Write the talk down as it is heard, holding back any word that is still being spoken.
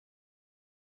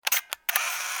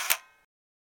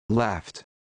left,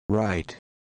 right.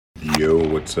 Yo,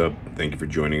 what's up? Thank you for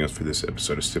joining us for this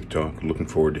episode of Sip Talk. Looking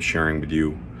forward to sharing with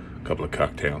you a couple of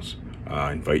cocktails.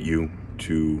 I invite you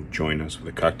to join us with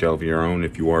a cocktail of your own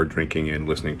if you are drinking and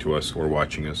listening to us or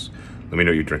watching us. Let me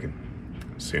know what you're drinking.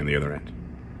 See you on the other end.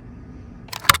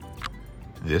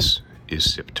 This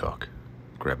is Sip Talk.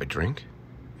 Grab a drink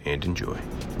and enjoy.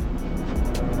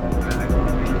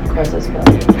 Of course, it's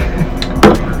good.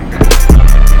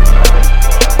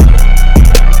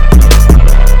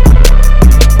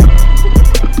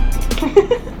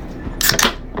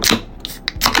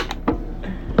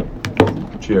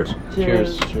 Cheers.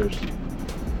 Cheers. Cheers.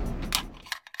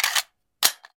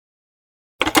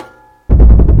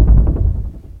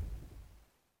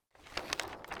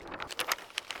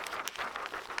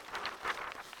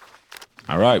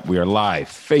 All right, we are live.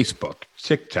 Facebook,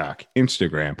 TikTok,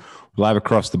 Instagram, live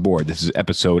across the board. This is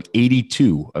episode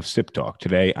 82 of Sip Talk.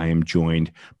 Today, I am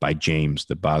joined by James,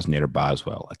 the Bosnator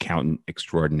Boswell, accountant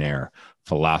extraordinaire,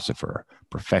 philosopher,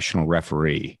 professional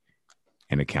referee,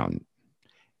 and accountant.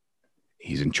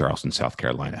 He's in Charleston, South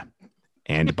Carolina.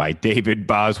 And by David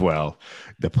Boswell,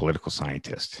 the political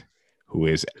scientist, who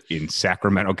is in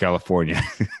Sacramento, California.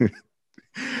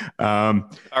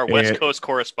 Our West Coast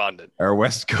correspondent. Our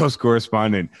West Coast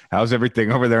correspondent. How's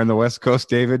everything over there on the West Coast,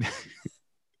 David?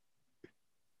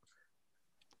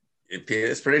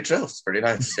 It's pretty chill. It's pretty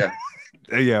nice. Yeah.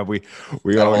 Yeah, we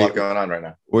Got already a lot going on right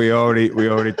now. we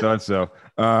already thought so.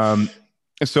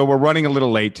 So we're running a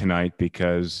little late tonight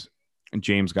because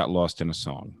James got lost in a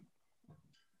song.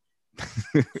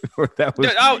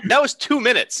 that was 2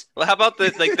 minutes. Well, how about the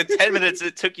 10 minutes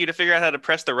it took you to figure out how to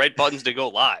press the right buttons to go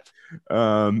live?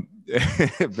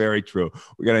 Very true.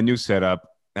 We got a new setup.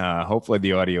 Hopefully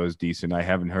the audio is decent. I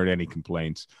haven't heard any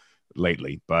complaints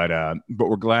lately, but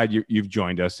we're glad you've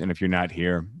joined us. And if you're not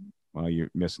here, well,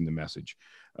 you're missing the message.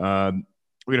 We got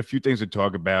a few things to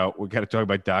talk about. We got to talk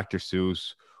about Dr.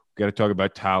 Seuss. We got to talk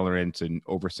about tolerance and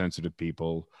oversensitive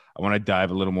people. I want to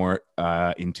dive a little more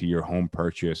into your home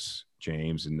purchase,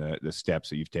 James, and the steps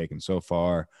that you've taken so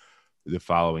far, the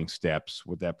following steps,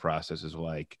 what that process is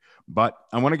like. But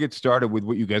I want to get started with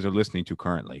what you guys are listening to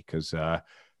currently, because,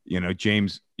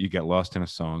 James, you got lost in a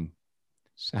song.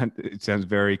 It sounds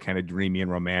very kind of dreamy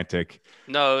and romantic.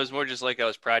 No, it was more just like I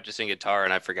was practicing guitar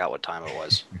and I forgot what time it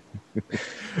was.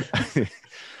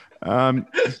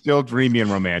 Still dreamy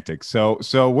and romantic. So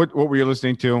what were you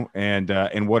listening to,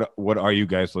 and what are you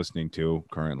guys listening to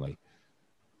currently?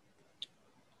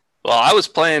 Well, I was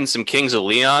playing some Kings of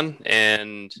Leon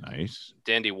and Nice.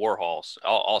 Dandy Warhols,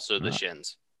 also the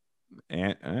Shins.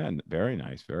 And very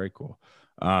nice, very cool.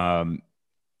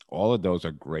 All of those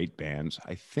are great bands.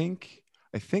 I think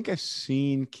I've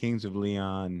seen Kings of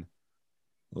Leon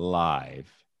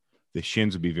live. The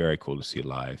Shins would be very cool to see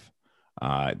live.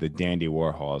 The Dandy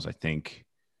Warhols,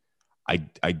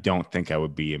 I don't think I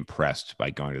would be impressed by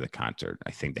going to the concert.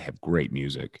 I think they have great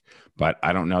music, but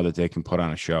I don't know that they can put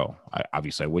on a show.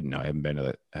 Obviously I wouldn't know. I haven't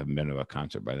been to a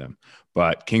concert by them.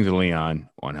 But Kings of Leon,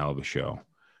 one hell of a show.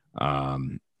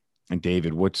 And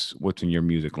David, what's in your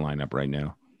music lineup right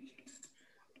now?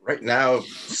 Right now,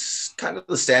 it's kind of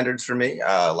the standards for me.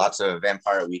 Lots of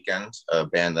Vampire Weekend, a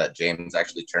band that James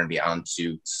actually turned me on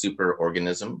to,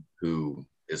 Superorganism, who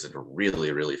is a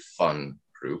really, really fun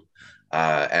group.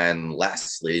 And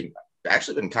lastly,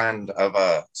 actually been kind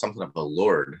of something of a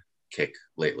Lorde kick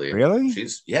lately. Really?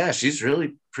 She's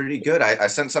really pretty good. I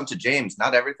sent some to James.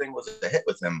 Not everything was a hit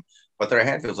with him, but their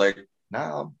hand feels like,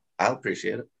 no, I'll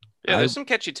appreciate it. Yeah, there's some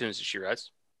catchy tunes that she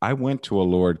writes. I went to a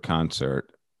Lorde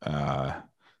concert.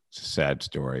 It's a sad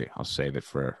story. I'll save it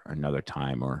for another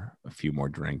time or a few more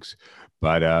drinks.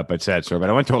 But sad story. But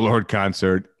I went to a Lorde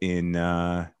concert in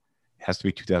it has to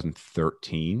be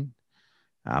 2013.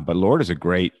 But Lorde is a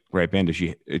great band.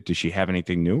 Does she have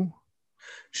anything new?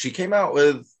 She came out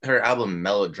with her album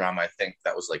Melodrama. I think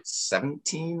that was like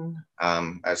 17.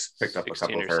 I picked up a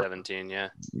couple of her 17, yeah,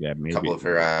 maybe.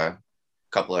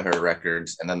 Couple of her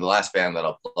records, and then the last band that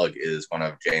I'll plug is one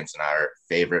of James and our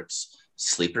favorites,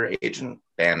 Sleeper Agent,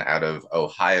 band out of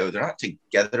Ohio. They're not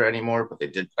together anymore, but they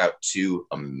did put out 2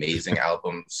 amazing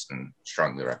albums, and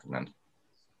strongly recommend.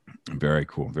 Very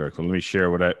cool, very cool. Let me share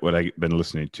what I've been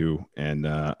listening to, and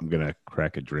I'm gonna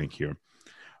crack a drink here.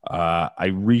 I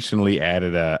recently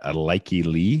added a Likey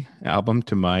Lee album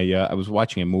to my. I was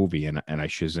watching a movie and I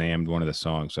Shazammed one of the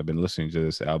songs. So I've been listening to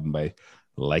this album by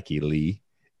Likey Lee,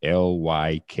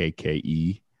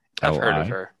 Lykke. I've heard of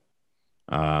her.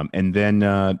 And then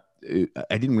I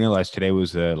didn't realize today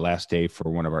was the last day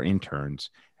for one of our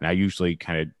interns, and I usually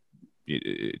kind of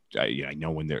I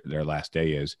know when their last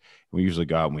day is. We usually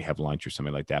go out and we have lunch or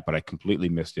something like that, but I completely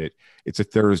missed it. It's a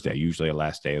Thursday. Usually a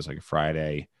last day is like a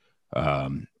Friday.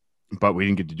 But we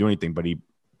didn't get to do anything, but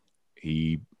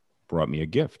he brought me a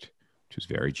gift, which was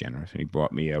very generous. And he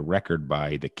brought me a record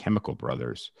by the Chemical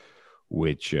Brothers,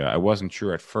 which I wasn't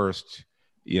sure at first.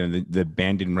 The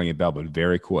band didn't ring a bell, but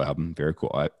very cool album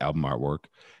artwork.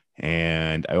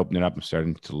 And I opened it up and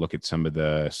started to look at some of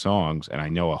the songs, and I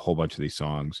know a whole bunch of these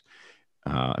songs.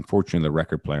 Unfortunately, the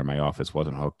record player in my office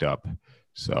wasn't hooked up,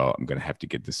 so I'm going to have to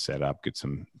get this set up, get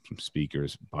some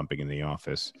speakers bumping in the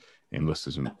office, and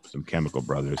listen to some Chemical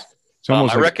Brothers. It's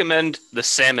almost I recommend The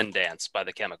Salmon Dance by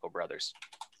the Chemical Brothers.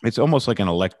 It's almost like an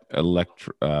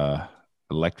electric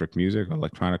music,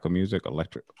 electronical music,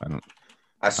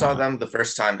 I saw them the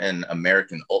first time in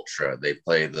American Ultra. They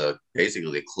play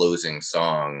basically the closing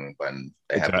song when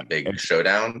they have a big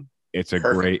showdown. It's a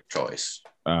Perfect great choice.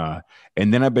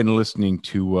 And then I've been listening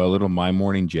to a little My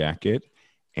Morning Jacket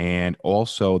and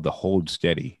also the Hold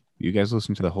Steady. You guys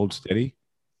listen to the Hold Steady?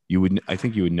 I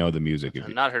think you would know the music.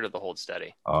 I've not heard of the Hold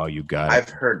Steady. Oh, you got it. I've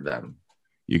heard them.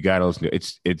 You got to listen to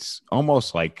it. It's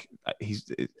almost like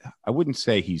I wouldn't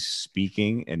say he's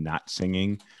speaking and not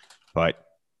singing, but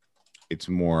it's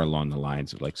more along the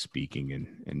lines of like speaking and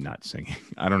not singing.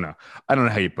 I don't know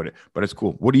how you put it, but it's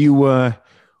cool. What are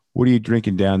you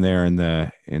drinking down there in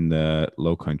the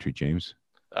Low Country, James?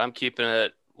 I'm keeping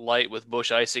it light with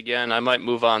Bush Ice again. I might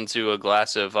move on to a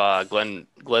glass of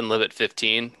Glenlivet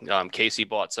 15. Casey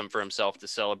bought some for himself to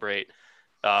celebrate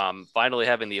finally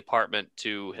having the apartment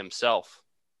to himself.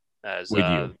 As with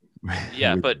you,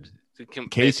 yeah, but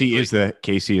Casey is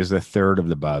the third of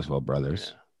the Boswell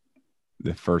brothers. Yeah.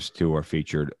 The first two are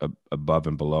featured above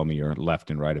and below me, or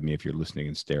left and right of me if you're listening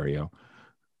in stereo.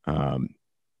 So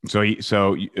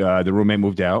the roommate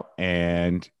moved out,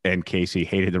 and Casey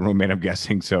hated the roommate, I'm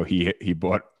guessing. So he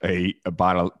bought a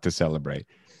bottle to celebrate.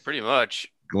 Pretty much.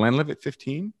 Glenlivet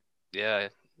 15. Yeah,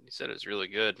 he said it was really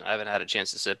good. I haven't had a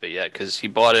chance to sip it yet because he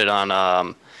bought it on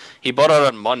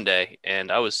Monday,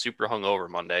 and I was super hungover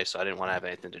Monday, so I didn't want to have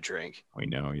anything to drink. I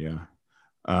know, yeah.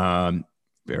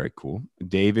 Very cool.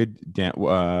 David,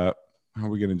 how are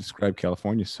we going to describe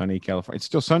California? Sunny California. It's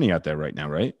still sunny out there right now,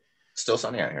 right? Still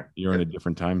sunny out here. You're in a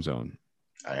different time zone.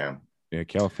 I am. Yeah,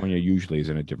 California usually is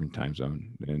in a different time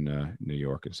zone than New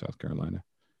York and South Carolina.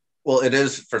 Well, it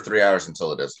is for 3 hours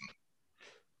until it isn't.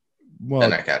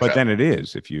 Well, then it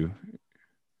is if you.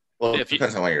 Well, it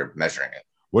depends on when you're measuring it.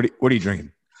 What are you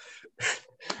drinking?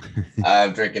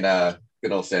 I'm drinking a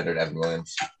good old standard Evan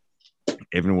Williams.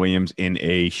 Evan Williams in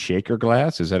a shaker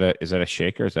glass. Is that a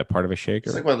shaker? Is that part of a shaker?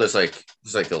 It's like one of those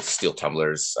it's like those steel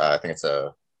tumblers. I think it's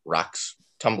a rocks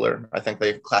tumbler. I think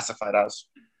they classified as.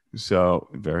 So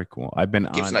very cool. I've been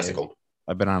Keeps nice and cold.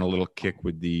 I've been on a little kick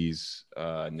with these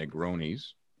Negronis,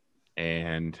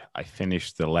 and I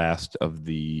finished the last of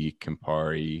the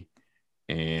Campari,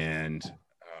 and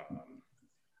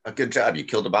a good job. You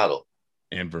killed a bottle.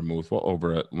 And vermouth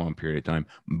over a long period of time.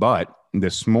 But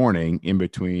this morning, in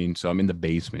between, so I'm in the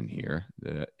basement here,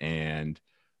 and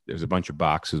there's a bunch of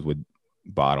boxes with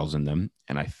bottles in them,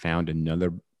 and I found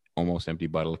another almost empty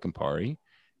bottle of Campari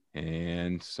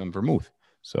and some vermouth.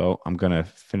 So I'm gonna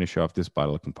finish off this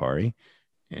bottle of Campari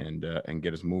and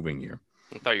get us moving here.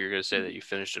 I thought you were going to say that you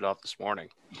finished it off this morning.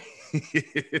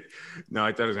 No,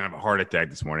 I thought I was gonna have a heart attack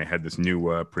this morning. I had this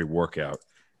new pre-workout.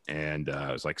 And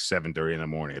it was like 7:30 in the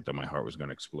morning. I thought my heart was going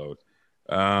to explode.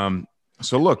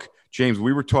 So look, James,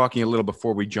 we were talking a little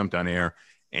before we jumped on air,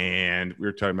 and we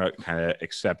were talking about kind of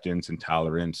acceptance and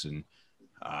tolerance and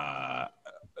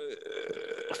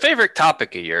favorite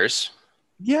topic of yours.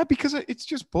 Yeah, because it's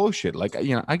just bullshit. Like,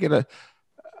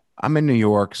 I'm in New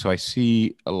York, so I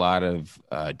see a lot of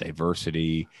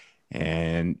diversity,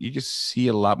 and you just see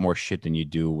a lot more shit than you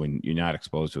do when you're not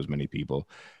exposed to as many people.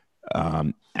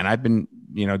 And I've been,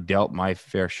 dealt my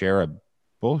fair share of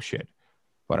bullshit,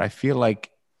 but I feel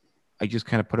like I just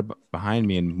kind of put it behind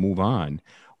me and move on.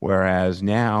 Whereas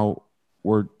now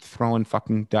we're throwing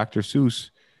fucking Dr. Seuss,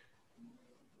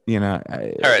 All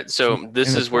right. So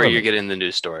this is where you're getting the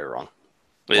news story wrong.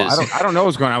 Well, I don't know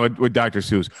what's going on with Dr.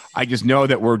 Seuss. I just know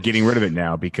that we're getting rid of it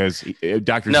now because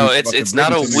Dr. No, Seuss. it's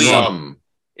not a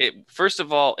we. First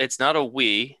of all, it's not a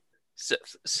we.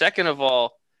 Second of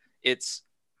all, it's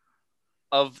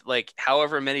of like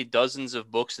however many dozens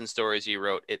of books and stories he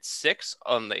wrote. It's 6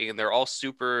 and they're all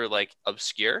super like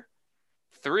obscure.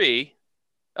 3,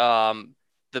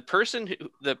 the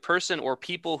person or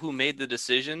people who made the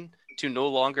decision to no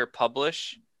longer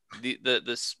publish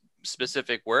the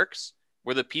specific works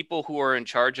were the people who are in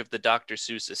charge of the Dr.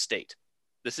 Seuss estate.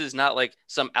 This is not like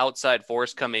some outside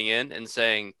force coming in and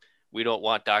saying, we don't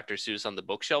want Dr. Seuss on the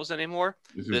bookshelves anymore.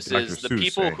 This Dr. is the Seuss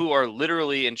people saying. who are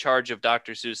literally in charge of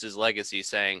Dr. Seuss's legacy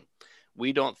saying,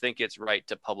 we don't think it's right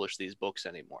to publish these books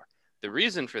anymore. The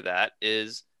reason for that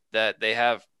is that they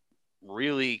have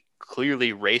really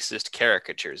clearly racist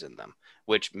caricatures in them,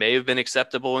 which may have been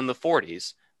acceptable in the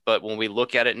 40s. But when we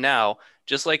look at it now,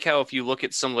 just like how if you look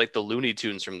at some like the Looney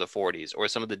Tunes from the 40s or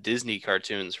some of the Disney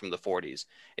cartoons from the 40s,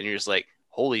 and you're just like,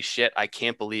 holy shit, I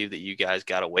can't believe that you guys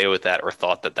got away with that or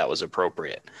thought that that was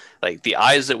appropriate. Like the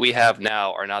eyes that we have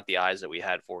now are not the eyes that we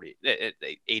had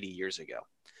 80 years ago.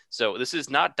 So this is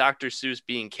not Dr. Seuss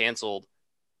being canceled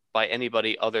by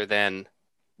anybody other than,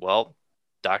 well,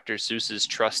 Dr. Seuss's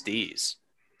trustees.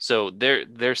 So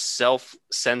they're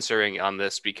self-censoring on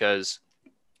this because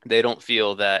they don't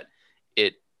feel that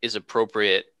it is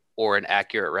appropriate or an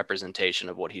accurate representation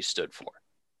of what he stood for.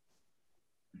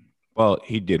 Well,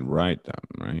 he did write them,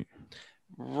 right?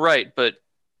 Right, but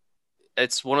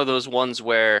it's one of those ones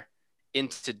where in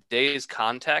today's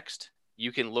context,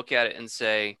 you can look at it and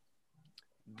say,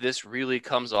 this really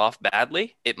comes off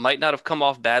badly. It might not have come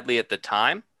off badly at the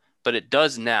time, but it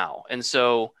does now. And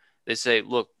so they say,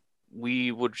 look,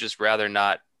 we would just rather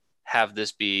not have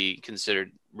this be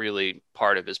considered really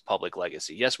part of his public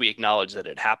legacy. Yes, we acknowledge that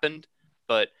it happened,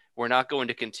 but we're not going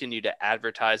to continue to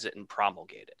advertise it and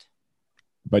promulgate it.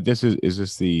 But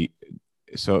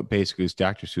so basically is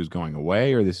Dr. Seuss going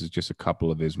away, or this is just a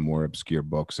couple of his more obscure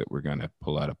books that we're going to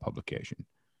pull out of publication?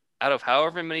 Out of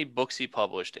however many books he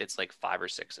published, it's like 5 or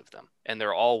 6 of them. And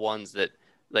they're all ones that,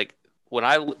 like, when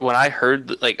I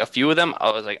heard like a few of them,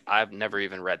 I was like, I've never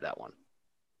even read that one.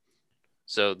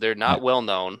 So they're not well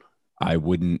known. I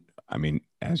mean,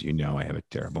 as you know, I have a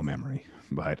terrible memory,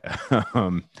 but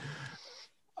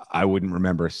I wouldn't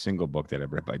remember a single book that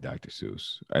I've read by Dr.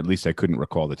 Seuss. At least I couldn't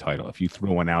recall the title. If you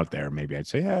threw one out there, maybe I'd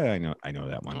say, yeah, I know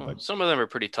that one. Well, but some of them are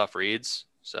pretty tough reads.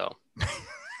 So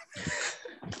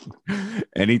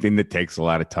anything that takes a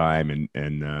lot of time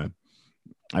and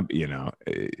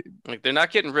like they're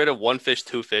not getting rid of One Fish,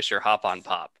 Two Fish, or Hop on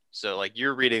Pop. So like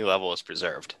your reading level is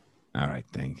preserved. All right,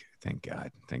 thank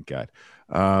God.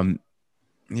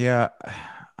 Yeah,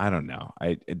 I don't know.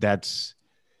 That's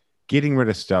getting rid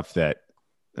of stuff that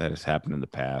has happened in the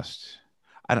past.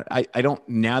 I don't.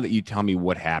 Now that you tell me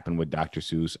what happened with Dr.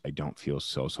 Seuss, I don't feel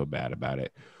so bad about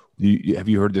it. Have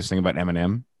you heard this thing about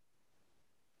Eminem?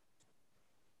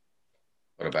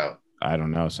 What about? I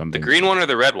don't know. The green one or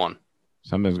the red one?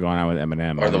 Something's going on with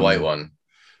Eminem. Or the white one?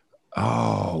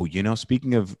 Oh,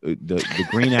 speaking of the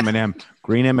green M&M,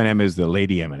 green M&M is the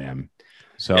lady M&M.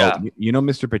 So, Yeah.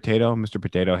 Mr.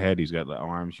 Potato Head, he's got the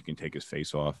arms. You can take his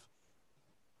face off.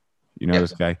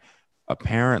 This guy?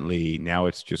 Apparently, now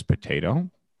it's just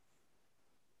Potato.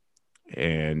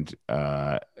 And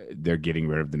they're getting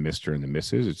rid of the Mr. and the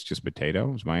Mrs. It's just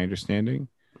Potato, is my understanding.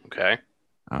 Okay.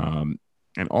 And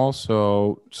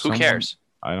also... Who cares?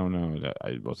 I don't know.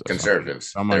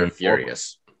 Conservatives. Someone They're in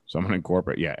furious. Someone in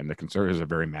corporate, yeah, and the conservatives are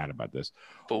very mad about this.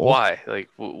 But why? Like,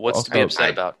 what's to be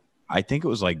upset about? I think it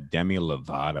was like Demi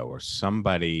Lovato or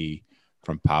somebody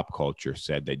from pop culture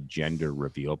said that gender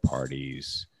reveal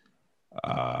parties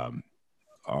are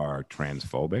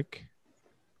transphobic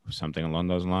or something along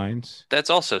those lines. That's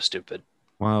also stupid.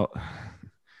 Well,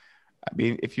 I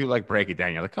mean, if you break it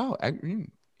down, you're like, oh,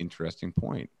 interesting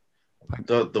point.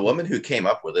 The woman who came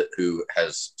up with it, who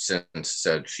has since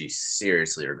said she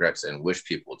seriously regrets and wish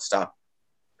people would stop,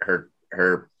 her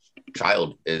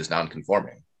child is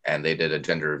non-conforming, and they did a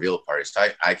gender reveal party. So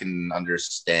I can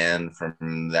understand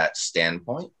from that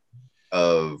standpoint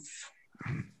of,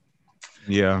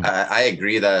 yeah, I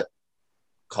agree that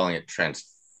calling it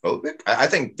transphobic. I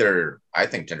think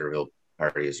gender reveal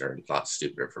parties are a lot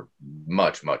stupider for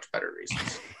much better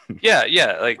reasons.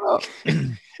 Yeah, like.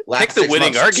 Pick the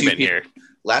winning argument here.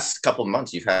 Last couple of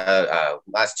months, you've had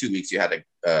last 2 weeks, you had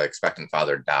a expectant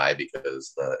father die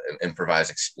because the improvised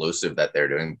explosive that they're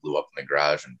doing blew up in the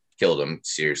garage and killed him,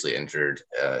 seriously injured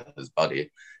his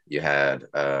buddy. You had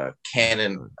a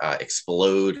cannon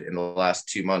explode in the last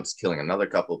 2 months, killing another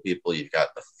couple of people. You've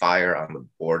got the fire on the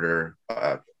border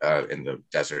in the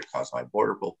desert caused by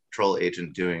Border Patrol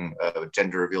agent doing a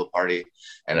gender reveal party,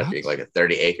 ended up being like a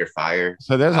 30-acre fire.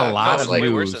 So there's a lot of way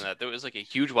worse than that. There was like a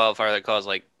huge wildfire that caused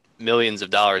like millions of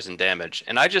dollars in damage.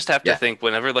 And I just have to think,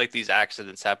 whenever like these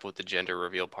accidents happen with the gender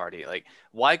reveal party, like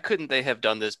why couldn't they have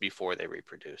done this before they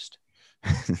reproduced?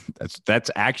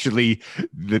 That's actually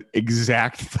the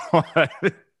exact thought.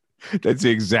 That's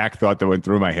the exact thought that went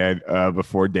through my head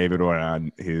before David went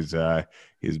on his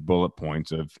bullet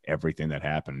points of everything that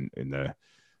happened in the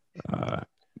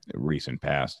recent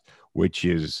past, which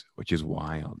is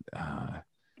wild.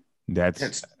 That's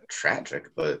It's tragic,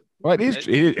 but well,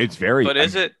 it's very. But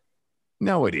is it?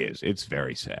 No, it is. It's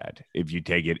very sad if you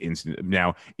take it instant.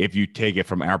 Now, if you take it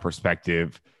from our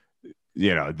perspective,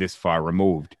 this far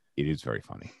removed, it is very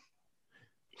funny.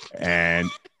 And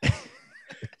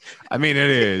I mean, it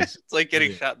is. It's like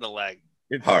getting shot in the leg.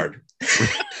 it's hard.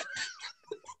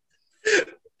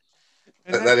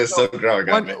 That is so growing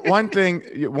on me.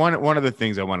 One of the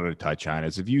things I wanted to touch on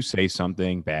is if you say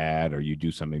something bad or you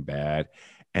do something bad,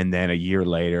 and then a year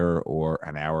later or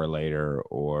an hour later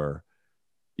or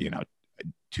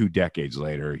 2 decades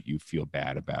later, you feel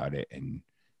bad about it and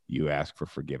you ask for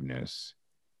forgiveness.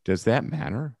 Does that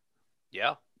matter?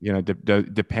 Yeah.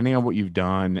 Depending on what you've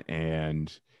done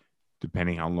and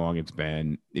depending how long it's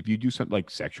been, if you do something like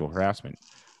sexual harassment,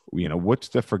 what's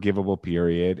the forgivable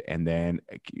period? And then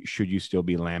should you still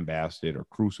be lambasted or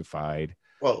crucified?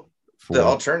 Well, the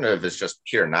alternative is just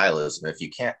pure nihilism. If you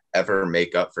can't ever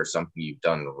make up for something you've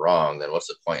done wrong, then what's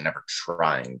the point in ever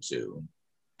trying to?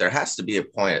 There has to be a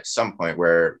point at some point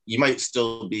where you might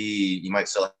still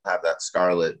have that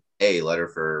scarlet A letter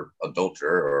for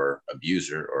adulterer or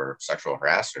abuser or sexual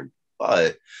harasser,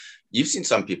 but you've seen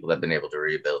some people that have been able to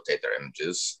rehabilitate their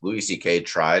images. Louis C.K.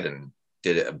 tried and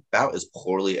did it about as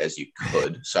poorly as you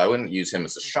could. So I wouldn't use him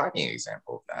as a shocking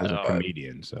example of that. As a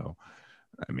comedian, so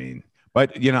I mean,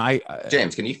 but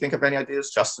James, can you think of any ideas,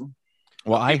 Justin?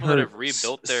 Well, I People heard that have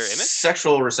rebuilt their image.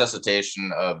 Sexual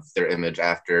resuscitation of their image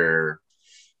after.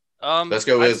 Let's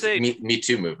go with Me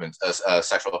Too movement, a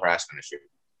sexual harassment issue.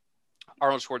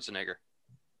 Arnold Schwarzenegger.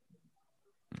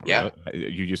 Yeah,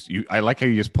 I like how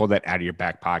you just pulled that out of your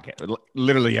back pocket,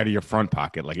 literally out of your front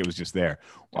pocket, like it was just there.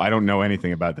 Well, I don't know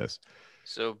anything about this.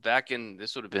 So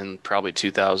this would have been probably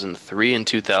 2003 and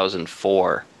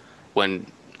 2004 when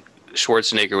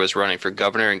Schwarzenegger was running for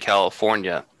governor in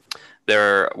California.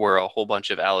 There were a whole bunch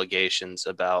of allegations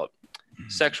about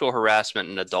sexual harassment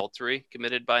and adultery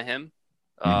committed by him.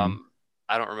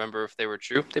 I don't remember if they were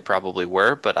true. They probably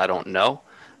were, but I don't know.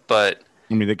 But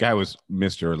I mean, the guy was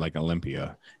Mr. like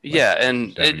Olympia. Yeah,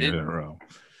 and 7 years in a row.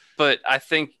 But I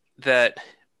think that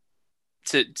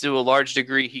to a large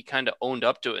degree, he kind of owned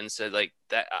up to it and said, like,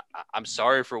 that I'm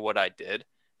sorry for what I did.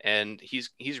 And he's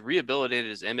rehabilitated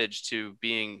his image to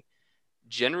being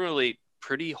generally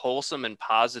pretty wholesome and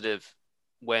positive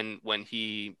when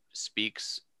he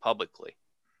speaks publicly.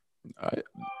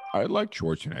 I like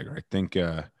Schwarzenegger. I think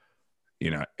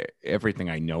everything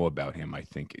I know about him. I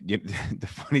think the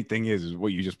funny thing is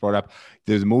what you just brought up.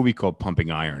 There's a movie called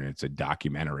Pumping Iron. It's a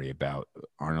documentary about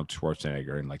Arnold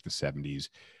Schwarzenegger in like the 70s,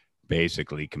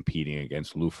 basically competing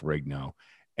against Lou Ferrigno.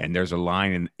 And there's a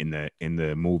line in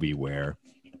the movie where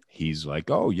he's like,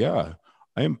 "Oh yeah,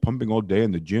 I am pumping all day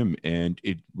in the gym, and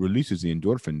it releases the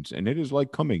endorphins, and it is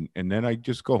like coming. And then I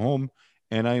just go home,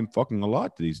 and I am fucking a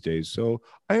lot these days, so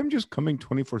I am just coming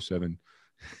 24/7."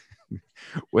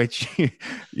 Which,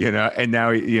 and now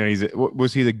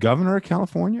was he the governor of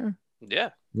California?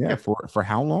 Yeah. For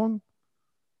how long?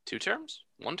 2 terms?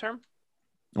 1 term?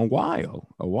 A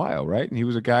while, right? And he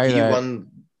was a guy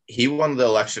he won the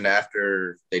election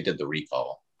after they did the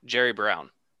recall. Jerry Brown.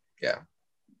 Yeah.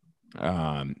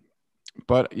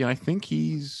 But I think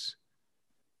he's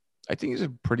a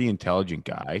pretty intelligent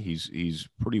guy. He's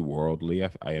pretty worldly.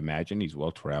 I imagine he's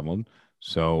well traveled.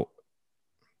 So,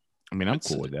 I mean, I'm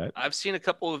cool with that. I've seen a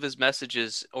couple of his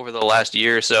messages over the last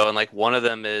year or so, and like one of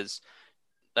them is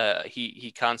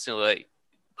he constantly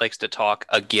likes to talk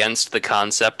against the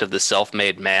concept of the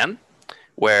self-made man,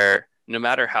 where no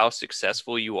matter how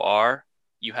successful you are,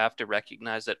 you have to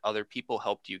recognize that other people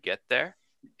helped you get there,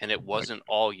 and it wasn't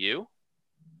all you.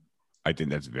 I think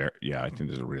that's I think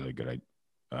that's a really good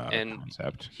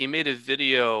concept. He made a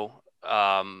video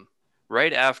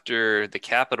right after the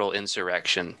Capitol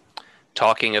insurrection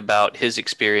talking about his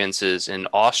experiences in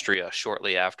Austria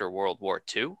shortly after World War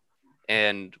II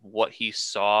and what he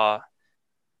saw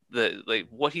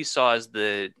as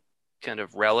the kind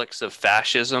of relics of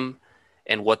fascism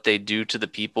and what they do to the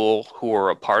people who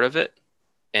are a part of it,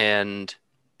 and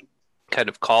kind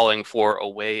of calling for a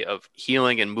way of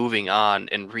healing and moving on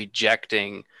and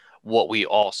rejecting what we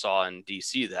all saw in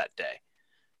DC that day.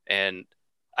 And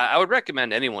I would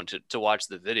recommend anyone to watch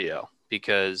the video,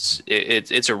 because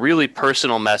it's a really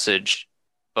personal message,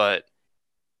 but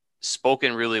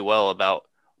spoken really well about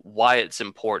why it's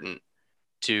important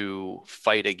to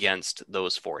fight against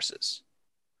those forces.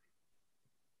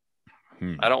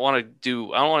 I don't want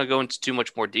to go into too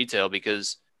much more detail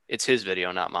because it's his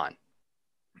video, not mine.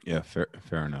 Yeah,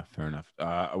 fair enough.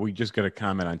 We just got a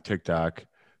comment on TikTok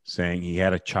saying he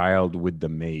had a child with the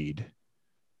maid.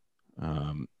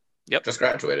 Just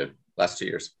graduated last 2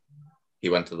 years. He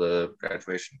went to the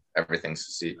graduation. Everything's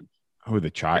succeeded. Who the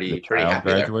child? The Pretty child happy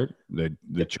there. graduate.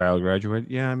 The child graduate.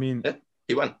 Yeah, I mean, Yeah,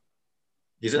 he won.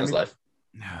 He's in his life.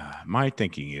 my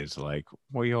thinking is like,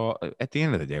 we all at the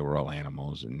end of the day, we're all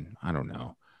animals, and I don't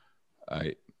know.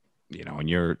 When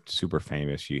you're super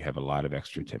famous, you have a lot of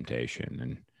extra temptation,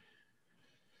 and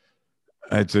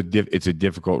it's a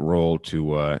difficult role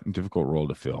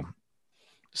to fill.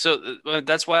 So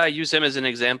that's why I use him as an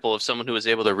example of someone who was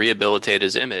able to rehabilitate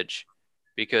his image,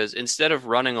 because instead of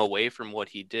running away from what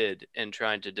he did and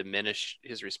trying to diminish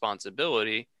his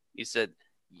responsibility, he said,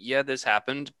 yeah, this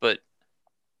happened,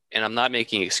 and I'm not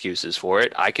making excuses for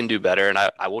it. I can do better, and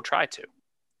I will try to.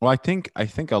 Well, I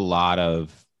think a lot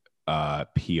of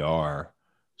PR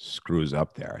screws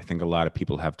up there. I think a lot of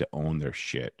people have to own their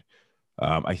shit.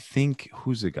 I think,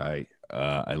 who's the guy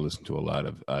I listen to a lot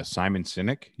of? Simon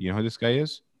Sinek. You know who this guy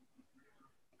is?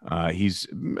 He's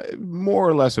more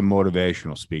or less a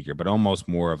motivational speaker, but almost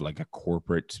more of like a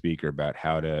corporate speaker about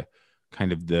how to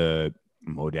kind of the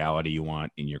modality you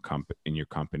want in your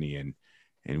company and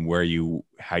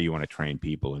how you want to train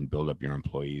people and build up your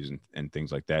employees and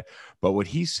things like that. But what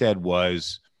he said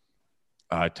was,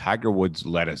 Tiger Woods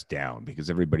let us down because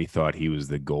everybody thought he was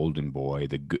the golden boy,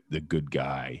 the good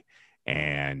guy.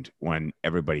 And when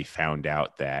everybody found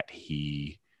out that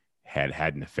he had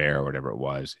an affair or whatever it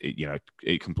was,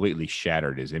 it completely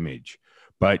shattered his image.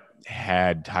 But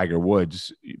had Tiger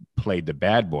Woods played the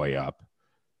bad boy up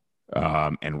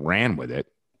and ran with it,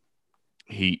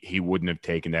 he wouldn't have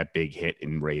taken that big hit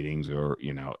in ratings or,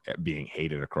 being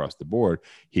hated across the board.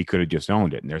 He could have just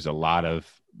owned it. And there's a lot of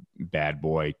bad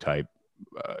boy type,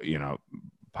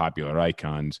 popular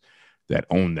icons that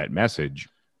own that message.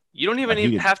 You don't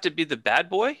even have to be the bad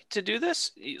boy to do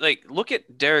this. Like, look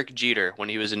at Derek Jeter when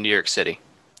he was in New York City.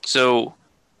 So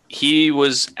he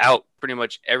was out pretty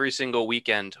much every single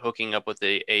weekend hooking up with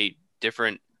a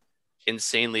different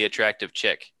insanely attractive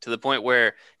chick, to the point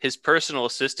where his personal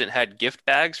assistant had gift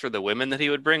bags for the women that he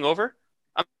would bring over.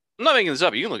 I'm not making this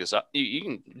up. You can look this up. You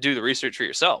can do the research for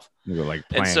yourself. Like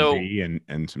Plan B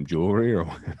and some jewelry or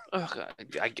what? Oh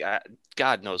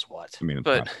God knows what. I mean,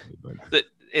 but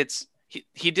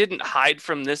he didn't hide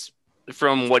from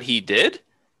what he did,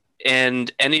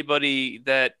 and anybody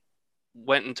that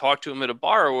went and talked to him at a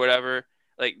bar or whatever,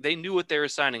 like, they knew what they were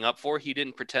signing up for. He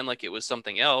didn't pretend like it was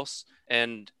something else,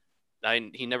 and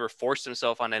he never forced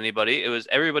himself on anybody. It was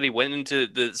everybody went into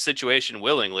the situation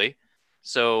willingly.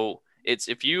 So it's,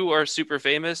 if you are super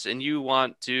famous and you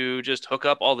want to just hook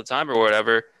up all the time or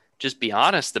whatever, just be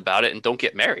honest about it and don't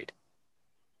get married.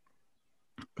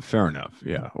 Fair enough.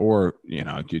 Yeah. Or,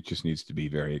 it just needs to be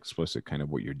very explicit kind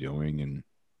of what you're doing. And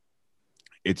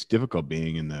it's difficult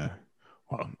being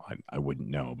I wouldn't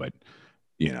know, but,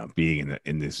 being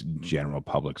in this general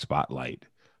public spotlight,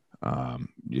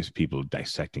 just people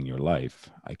dissecting your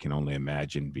life. I can only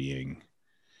imagine being,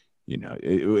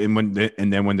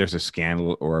 and then when there's a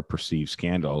scandal or a perceived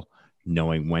scandal,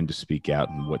 knowing when to speak out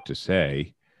and what to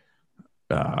say,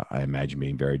 I imagine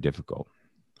being very difficult.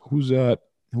 Whose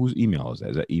email is that?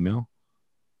 Is that email?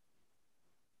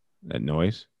 That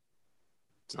noise?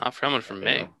 It's not coming from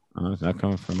me. Oh, it's not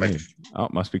coming from me. Oh,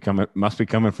 must be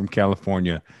coming from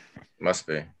California. Must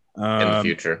be in the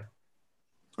future.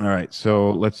 All right,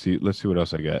 so let's see what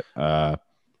else I got.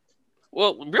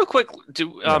 Well, real quick,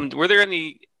 were there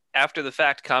any after the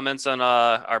fact comments on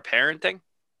our parenting?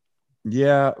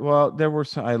 Yeah, well, there were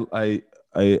some. I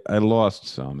lost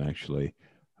some actually.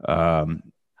 How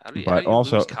do you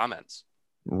lose comments?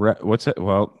 What's that?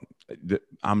 Well,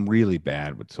 I'm really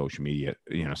bad with social media.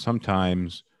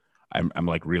 Sometimes I'm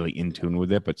like really in tune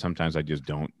with it, but sometimes I just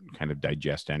don't kind of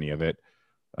digest any of it,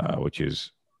 which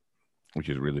is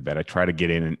really bad. I try to get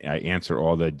in and I answer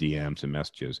all the DMs and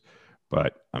messages,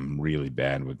 but I'm really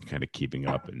bad with kind of keeping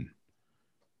up. And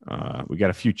we got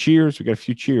a few cheers.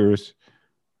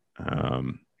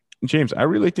 James, I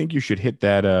really think you should hit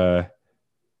that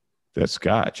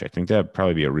scotch. I think that'd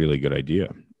probably be a really good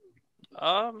idea.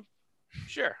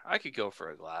 Sure. I could go for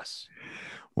a glass.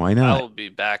 Why not? I'll be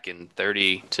back in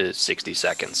 30 to 60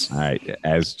 seconds. All right.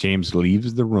 As James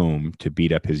leaves the room to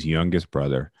beat up his youngest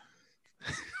brother,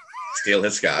 steal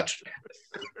his scotch,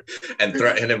 and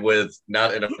threaten him with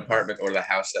not an apartment or the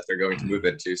house that they're going to move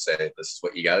into. Say, this is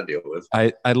what you got to deal with.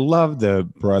 I love the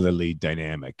brotherly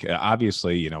dynamic.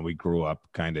 Obviously, we grew up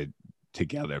kind of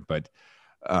together, but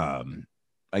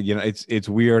it's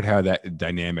weird how that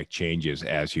dynamic changes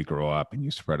as you grow up and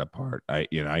you spread apart. I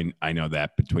know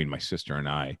that between my sister and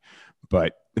I,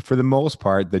 but for the most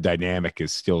part, the dynamic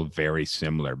is still very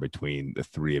similar between the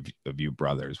three of you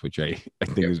brothers, which I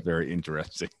think is very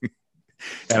interesting.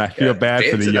 And I feel bad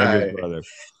for the youngest brother.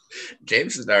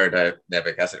 James and our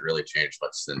dynamic hasn't really changed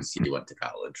much since he went to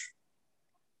college.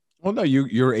 Well, no,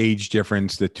 your age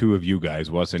difference, the two of you guys,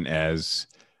 wasn't as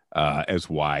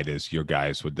wide as your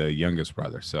guys with the youngest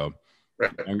brother. So,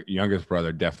 Right. youngest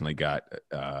brother definitely got,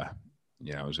 it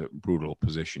was a brutal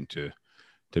position to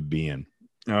be in.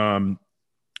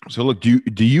 So, look, do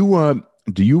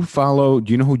you follow?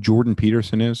 Do you know who Jordan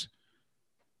Peterson is?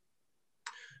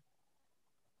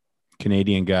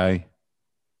 Canadian guy.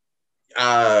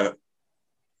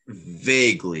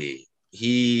 Vaguely.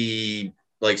 He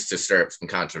likes to stir up some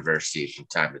controversy from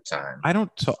time to time. I don't.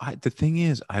 So the thing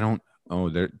is, I don't. Oh,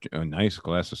 they're nice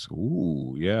glasses.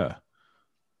 Ooh, yeah.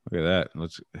 Look at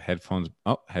that. Headphones.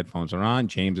 Oh, headphones are on.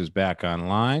 James is back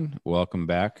online. Welcome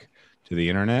back to the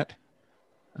internet.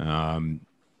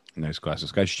 Nice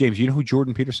glasses, guys. James, you know who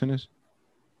Jordan Peterson is?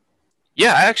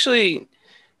 Yeah, actually,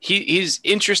 he's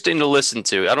interesting to listen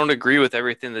to. I don't agree with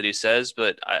everything that he says,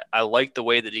 but I like the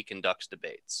way that he conducts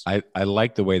debates. I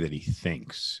like the way that he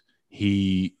thinks.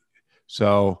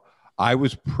 So I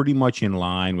was pretty much in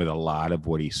line with a lot of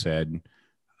what he said.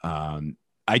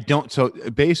 I don't. So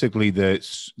basically,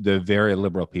 the very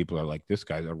liberal people are like, this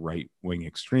guy's a right wing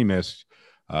extremist,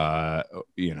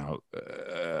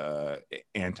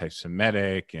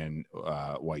 anti-Semitic and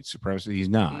white supremacist. He's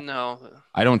not. No,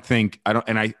 I don't think. I don't.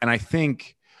 And I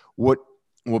think what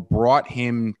brought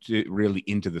him to really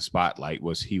into the spotlight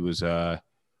was he was a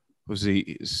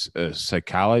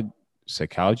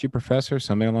psychology professor,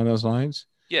 something along those lines.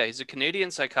 Yeah, he's a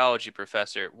Canadian psychology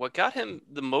professor. What got him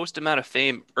the most amount of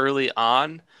fame early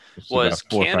on was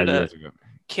Canada.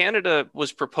 Canada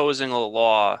was proposing a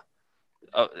law,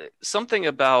 something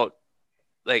about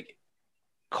it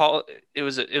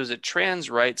was a trans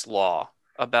rights law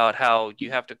about how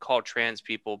you have to call trans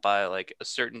people by like a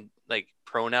certain like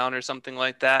pronoun or something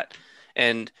like that.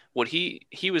 And what he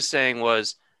was saying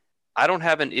was, I don't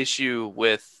have an issue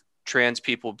with trans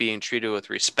people being treated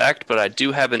with respect, but I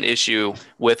do have an issue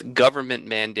with government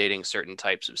mandating certain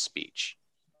types of speech.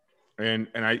 And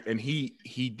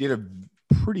he did a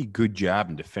pretty good job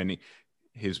in defending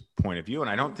his point of view. And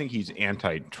I don't think he's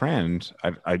anti-trans.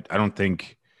 I don't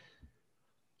think.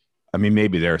 I mean,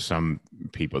 maybe there are some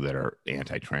people that are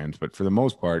anti-trans, but for the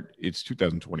most part, it's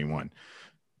 2021.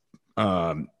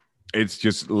 It's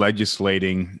just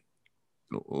legislating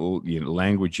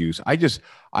language use. I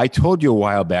told you a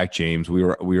while back, James,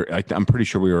 I'm pretty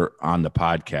sure we were on the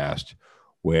podcast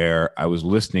where I was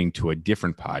listening to a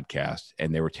different podcast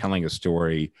and they were telling a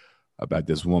story about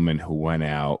this woman who went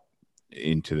out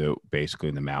into basically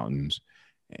in the mountains,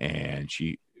 and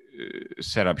she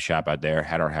set up shop out there,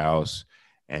 had her house,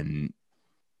 and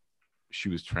she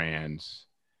was trans,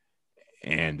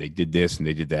 and they did this and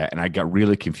they did that. And I got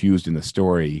really confused in the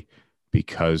story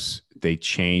because they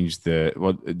changed I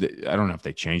don't know if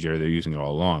they changed it or they're using it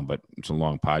all along, but it's a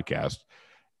long podcast.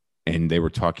 And they were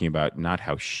talking about not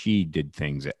how she did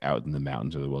things out in the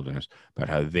mountains of the wilderness, but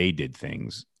how they did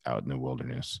things out in the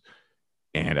wilderness.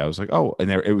 And I was like, oh,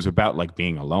 and it was about like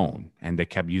being alone. And they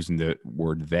kept using the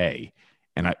word they.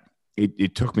 And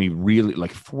it took me really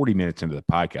like 40 minutes into the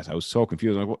podcast. I was so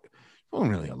confused. I'm like, well, I'm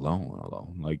really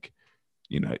alone. Like,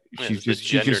 she's just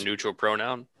gender neutral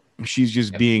pronoun. She's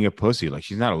just being a pussy. Like,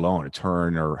 she's not alone. It's her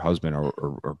and her husband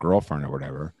or girlfriend or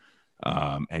whatever.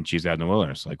 And she's out in the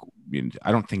wilderness. Like,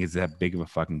 I don't think it's that big of a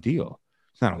fucking deal.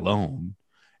 It's not alone.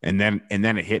 And then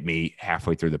it hit me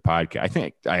halfway through the podcast. I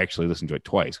think I actually listened to it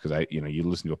twice because you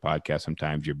listen to a podcast.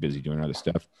 Sometimes you're busy doing other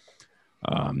stuff.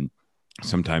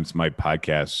 Sometimes my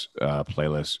podcast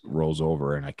playlist rolls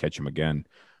over and I catch them again.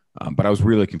 But I was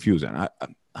really confused. And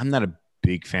I'm not a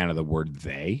big fan of the word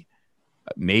they.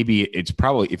 Maybe it's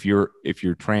probably if you're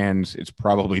trans, it's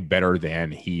probably better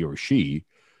than he or she,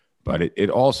 but it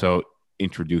also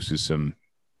introduces some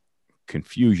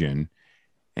confusion.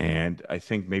 And I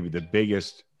think maybe the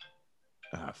biggest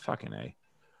I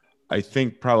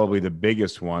think probably the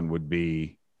biggest one would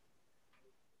be,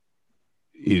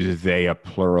 is they a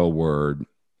plural word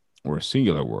or a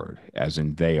singular word, as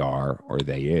in they are or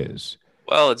they is?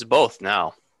 Well, it's both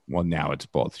now. Well, now it's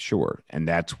both, sure. And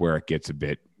that's where it gets a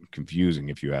bit confusing,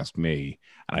 if you ask me.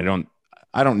 And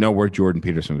I don't know where Jordan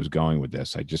Peterson was going with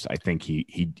this. I think he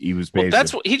was basically. Well,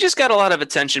 that's what he just got a lot of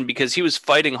attention because he was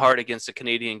fighting hard against the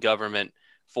Canadian government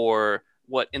for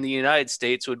what in the United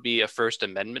States would be a First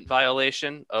Amendment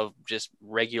violation of just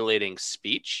regulating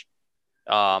speech.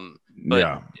 And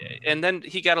then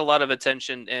he got a lot of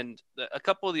attention, and a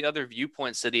couple of the other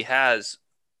viewpoints that he has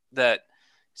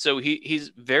so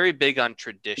he's very big on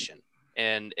tradition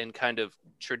and kind of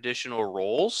traditional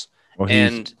roles. Well,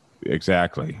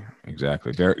 exactly.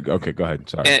 Very okay. Go ahead.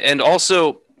 Sorry. And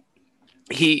also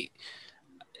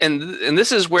and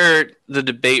this is where the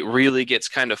debate really gets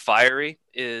kind of fiery,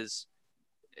 is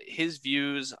his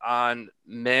views on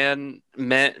men's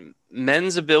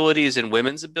abilities and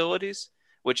women's abilities,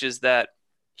 which is that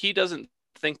he doesn't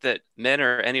think that men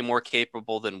are any more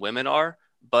capable than women are,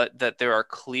 but that there are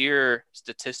clear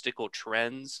statistical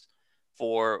trends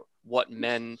for what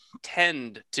men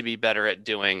tend to be better at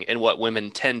doing and what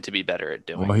women tend to be better at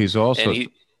doing. Well, he's also And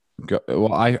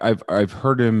I've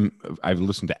heard him. I've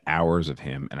listened to hours of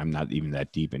him, and I'm not even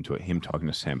that deep into it. Him talking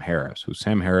to Sam Harris, who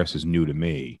Sam Harris is new to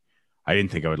me. I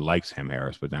didn't think I would like Sam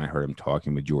Harris, but then I heard him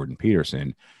talking with Jordan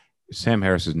Peterson. Sam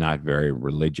Harris is not very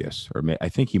religious, or I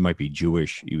think he might be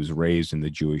Jewish. He was raised in the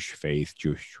Jewish faith,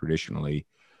 Jewish traditionally,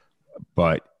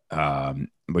 but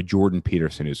Jordan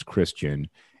Peterson is Christian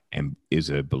and is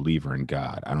a believer in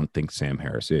God. I don't think Sam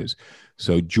Harris is.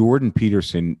 So Jordan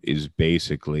Peterson is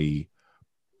basically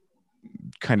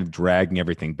kind of dragging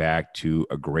everything back to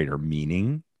a greater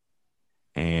meaning,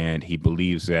 and he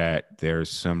believes that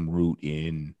there's some root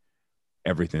in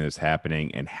everything that's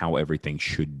happening and how everything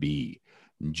should be,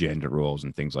 gender roles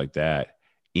and things like that,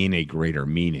 in a greater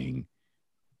meaning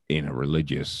in a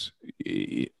religious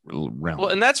realm. Well,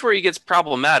 and that's where he gets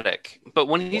problematic. But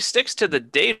when he sticks to the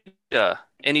data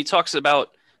and he talks about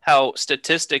how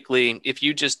statistically, if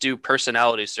you just do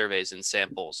personality surveys and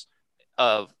samples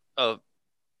of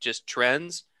just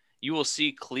trends, you will see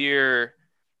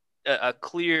a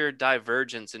clear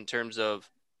divergence in terms of,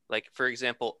 like, for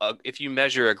example, if you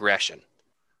measure aggression,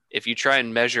 if you try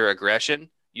and measure aggression,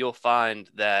 you'll find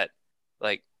that,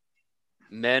 like,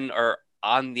 men are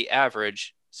on the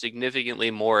average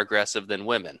significantly more aggressive than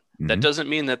women. Mm-hmm. That doesn't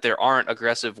mean that there aren't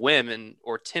aggressive women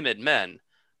or timid men,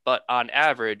 but on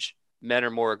average, men are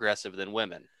more aggressive than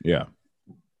women. Yeah.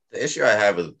 The issue I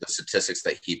have with the statistics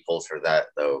that he pulls for that,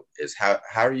 though, is how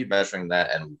are you measuring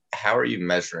that, and how are you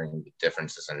measuring the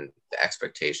differences in the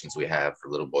expectations we have for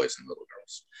little boys and little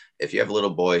girls? If you have a little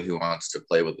boy who wants to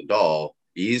play with a doll,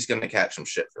 he's going to catch some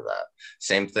shit for that.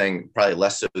 Same thing, probably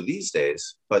less so these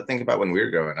days, but think about when we were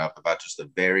growing up, about just the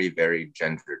very, very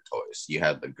gendered toys. You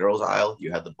had the girls' aisle,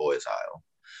 you had the boys' aisle.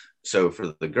 So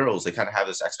for the girls, they kind of have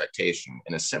this expectation.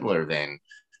 In a similar vein,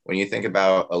 when you think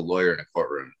about a lawyer in a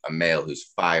courtroom, a male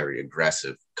who's fiery,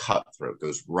 aggressive, cutthroat,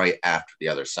 goes right after the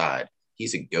other side,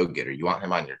 he's a go-getter. You want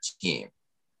him on your team.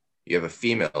 You have a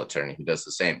female attorney who does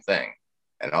the same thing,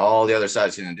 and all the other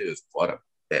side's going to do is, what a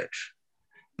bitch.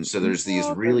 So there's these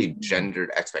really gendered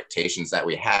expectations that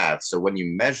we have. So when you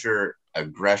measure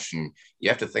aggression, you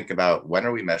have to think about, when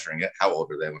are we measuring it? How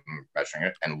old are they when we're measuring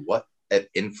it? And what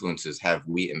influences have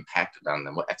we impacted on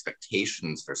them? What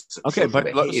expectations for social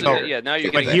behavior? So, yeah, now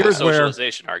you're getting a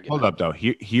socialization argument. Hold up, though.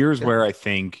 Here's where I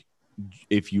think,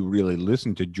 if you really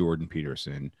listen to Jordan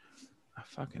Peterson,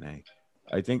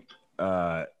 I think,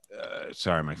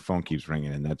 sorry, my phone keeps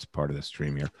ringing, and that's part of the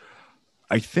stream here.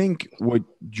 I think what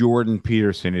Jordan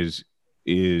Peterson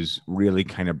is really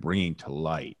kind of bringing to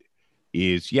light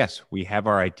is, yes, we have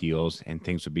our ideals, and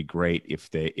things would be great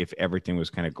if everything was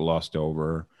kind of glossed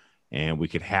over and we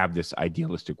could have this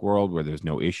idealistic world where there's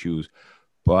no issues.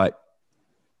 But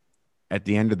at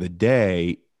the end of the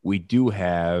day, we do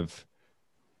have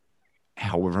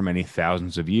however many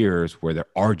thousands of years where there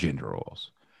are gender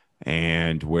roles,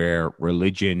 and where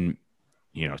religion,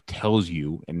 tells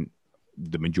you, and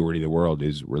the majority of the world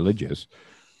is religious.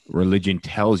 Religion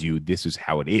tells you this is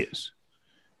how it is,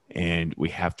 and we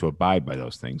have to abide by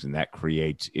those things. And that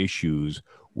creates issues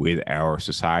with our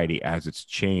society as it's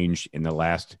changed in the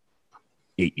last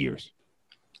 8 years.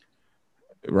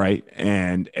 Right.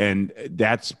 And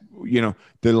that's,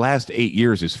 the last 8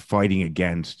 years is fighting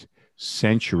against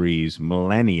centuries,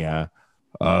 millennia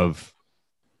of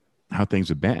how things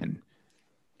have been.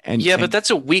 But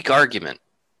that's a weak argument.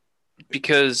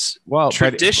 Because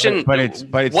tradition, but it's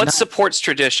what not, supports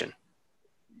tradition?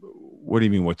 What do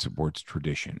you mean? What supports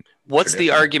tradition? What's the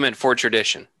argument for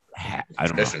tradition? I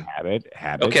don't know.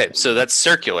 Habit. Okay, so that's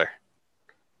circular.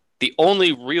 The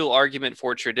only real argument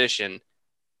for tradition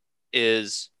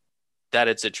is that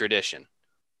it's a tradition.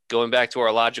 Going back to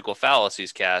our logical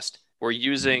fallacies cast, we're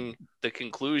using the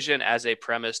conclusion as a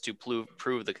premise to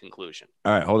prove the conclusion.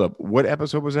 All right, hold up. What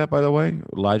episode was that, by the way?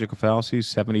 Logical Fallacies,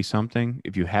 70 something.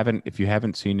 If you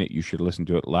haven't seen it, you should listen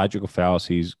to it. Logical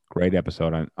Fallacies, great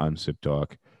episode on Sip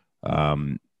Talk.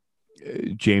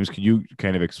 James, could you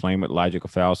kind of explain what logical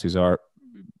fallacies are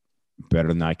better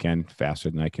than I can,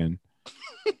 faster than I can?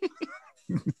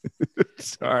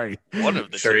 Sorry. One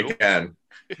of the sure two. You can.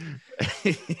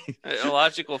 A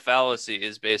logical fallacy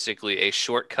is basically a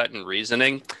shortcut in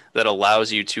reasoning that allows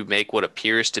you to make what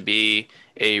appears to be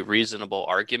a reasonable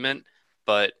argument,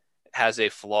 but has a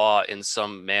flaw in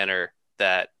some manner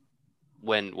that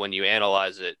when you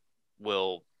analyze it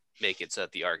will make it so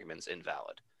that the argument's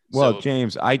invalid. Well, So,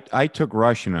 James, I took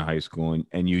Russian in high school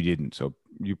and you didn't. So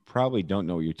you probably don't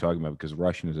know what you're talking about because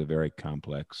Russian is a very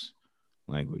complex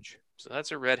language. so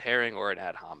that's a red herring or an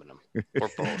ad hominem or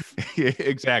both. Yeah,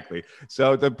 exactly.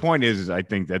 So the point is I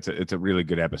think it's a really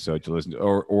good episode to listen to,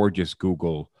 or just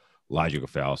Google logical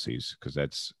fallacies because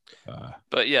that's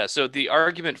But yeah, so the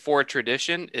argument for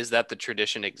tradition is that the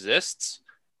tradition exists,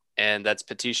 and that's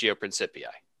petitio principii,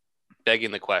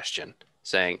 begging the question,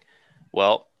 saying,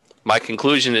 well, my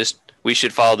conclusion is we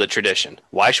should follow the tradition.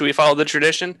 Why should we follow the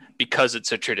tradition? Because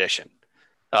it's a tradition.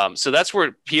 So that's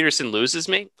where Peterson loses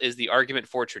me, is the argument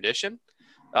for tradition.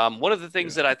 One of the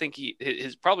things that I think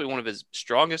is probably one of his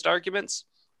strongest arguments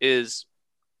is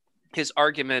his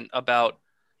argument about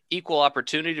equal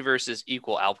opportunity versus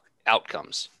equal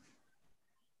outcomes.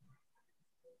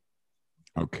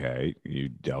 okay. You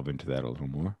delve into that a little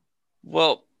more.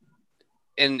 Well,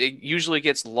 and it usually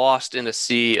gets lost in a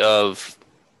sea of,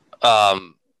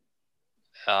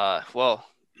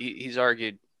 he's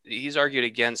argued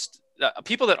against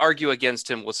people that argue against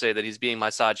him will say that he's being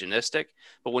misogynistic,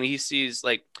 but when he sees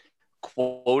like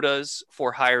quotas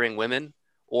for hiring women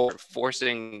or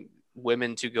forcing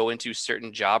women to go into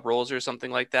certain job roles or something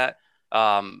like that,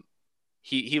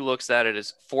 he looks at it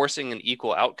as forcing an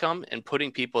equal outcome and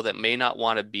putting people that may not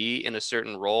want to be in a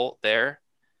certain role there.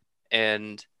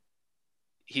 And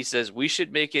he says we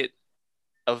should make it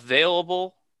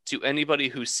available to anybody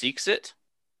who seeks it,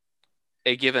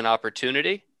 a given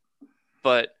opportunity,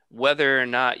 but whether or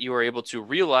not you are able to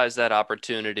realize that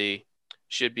opportunity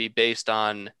should be based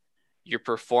on your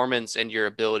performance and your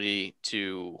ability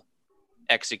to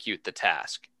execute the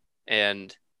task.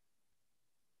 And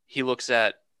he looks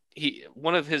at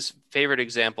one of his favorite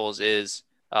examples is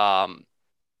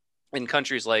in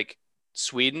countries like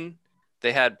Sweden,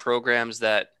 they had programs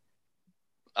that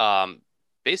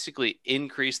basically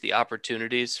increase the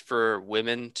opportunities for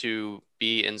women to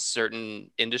be in certain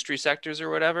industry sectors or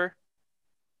whatever.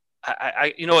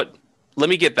 I you know what? Let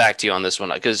me get back to you on this one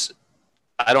because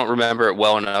I don't remember it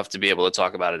well enough to be able to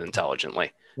talk about it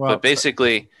intelligently. Well, but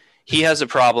basically, he has a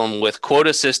problem with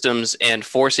quota systems and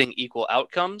forcing equal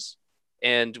outcomes.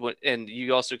 And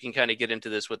you also can kind of get into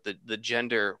this with the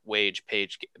gender wage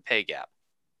pay gap,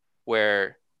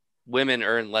 where women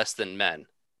earn less than men.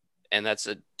 And that's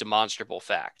a demonstrable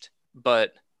fact.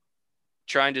 But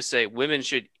trying to say women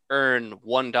should earn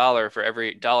 $1 for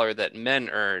every dollar that men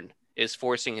earn is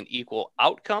forcing an equal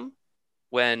outcome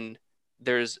when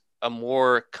there's a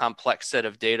more complex set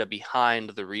of data behind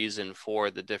the reason for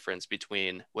the difference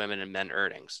between women and men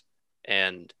earnings.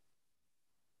 And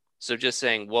so just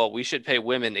saying, well, we should pay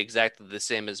women exactly the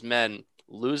same as men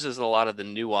loses a lot of the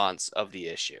nuance of the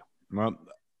issue. Well,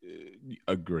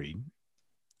 agreed.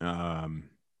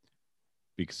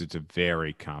 Because it's a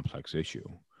very complex issue.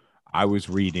 I was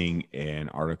reading an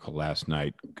article last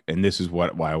night, and this is why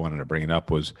I wanted to bring it up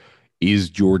was,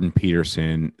 is Jordan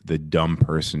Peterson the dumb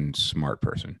person, smart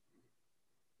person?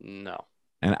 No.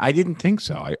 And I didn't think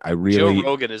so. I really... Joe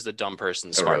Rogan is the dumb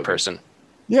person, smart person.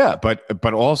 Yeah,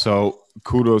 but also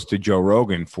kudos to Joe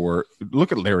Rogan for,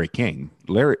 look at Larry King.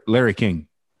 Larry King,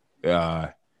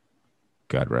 God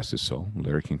rest his soul.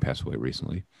 Larry King passed away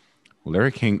recently.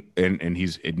 Larry King, and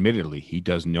he's admittedly, he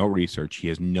does no research. He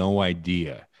has no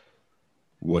idea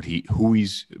who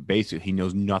he's basically, he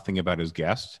knows nothing about his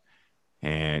guest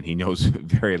and he knows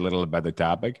very little about the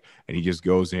topic. And he just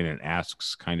goes in and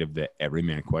asks kind of the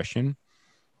everyman question.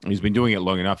 And he's been doing it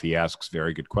long enough. He asks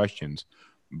very good questions,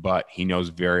 but he knows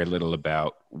very little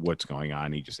about what's going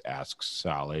on. He just asks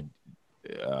solid,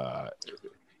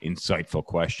 insightful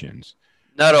questions.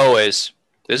 Not always.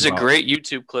 There's a great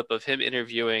YouTube clip of him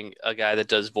interviewing a guy that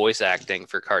does voice acting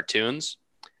for cartoons.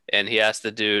 And he asked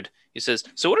the dude, he says,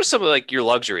 so what are some of like your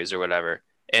luxuries or whatever?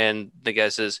 And the guy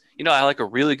says, I like a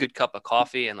really good cup of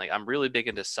coffee and like I'm really big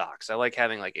into socks. I like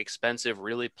having like expensive,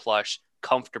 really plush,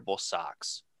 comfortable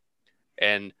socks.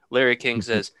 And Larry King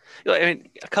says, a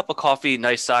cup of coffee,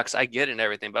 nice socks, I get it and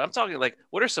everything. But I'm talking like,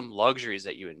 what are some luxuries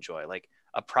that you enjoy? Like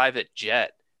a private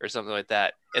jet or something like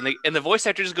that. And the voice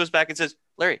actor just goes back and says,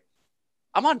 Larry,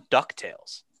 I'm on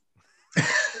DuckTales.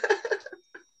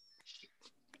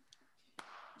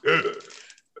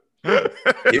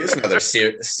 He was another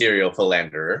serial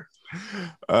philanderer.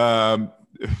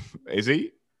 Is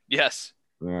he? Yes.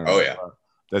 Oh, yeah.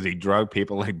 Does he drug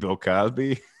people like Bill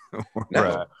Cosby?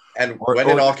 No. And when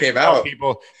it all came out,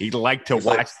 people he'd like to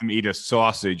watch them eat a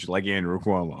sausage like Andrew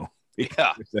Cuomo.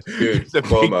 Yeah, dude,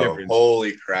 Cuomo,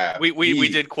 holy crap. We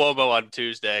did Cuomo on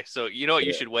Tuesday, so you know what,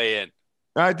 you should weigh in.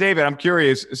 David, I'm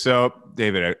curious. So,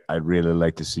 David, I'd really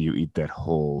like to see you eat that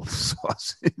whole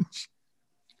sausage.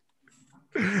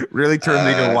 Really turns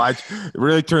me to watch. It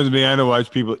really turns me on to watch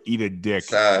people eat a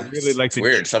dick. I really like it's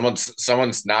weird.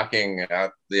 Someone's knocking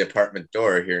at the apartment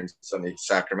door here in sunny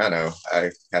Sacramento.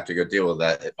 I have to go deal with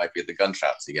that. It might be the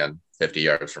gunshots again, 50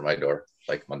 yards from my door,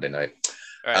 like Monday night.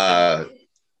 All right.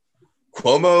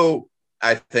 Cuomo,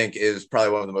 I think, is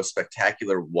probably one of the most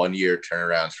spectacular one-year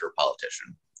turnarounds for a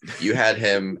politician. You had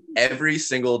him every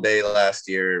single day last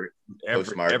year,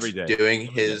 post-March, every day, doing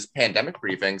his pandemic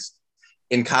briefings,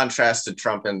 in contrast to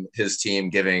Trump and his team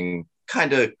giving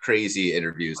kind of crazy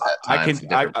interviews at times,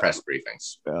 different press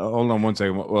briefings. Hold on one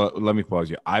second. Well, let me pause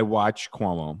you. I watched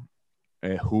Cuomo,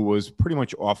 who was pretty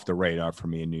much off the radar for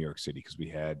me in New York City because we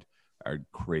had our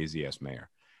crazy-ass mayor.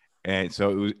 And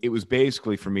so it was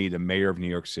basically, for me, the mayor of New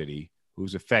York City,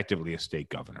 who's effectively a state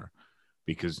governor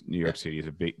because New York City is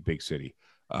a big city,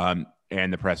 and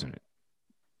the president.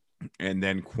 And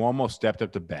then Cuomo stepped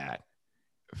up to bat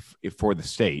for the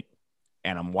state.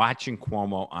 And I'm watching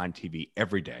Cuomo on TV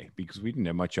every day because we didn't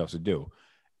have much else to do.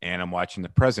 And I'm watching the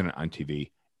president on TV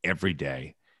every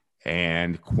day.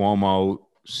 And Cuomo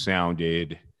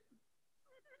sounded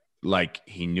like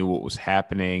he knew what was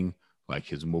happening, like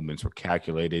his movements were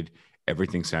calculated.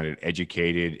 Everything sounded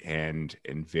educated and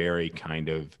very kind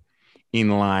of in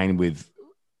line with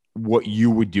what you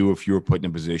would do if you were put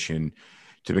in a position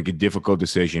to make a difficult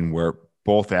decision where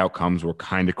both outcomes were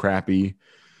kind of crappy,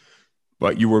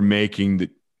 but you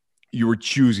were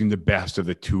choosing the best of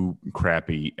the two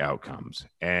crappy outcomes.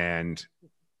 And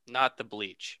not the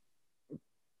bleach.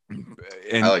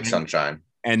 I like sunshine.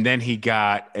 And then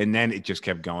it just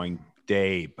kept going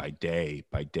day by day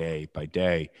by day by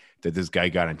day that this guy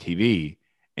got on TV.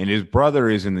 And his brother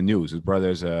is in the news. His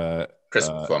brother's Chris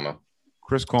Cuomo.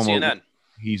 Chris Cuomo. CNN.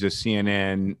 He's a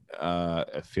CNN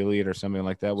affiliate or something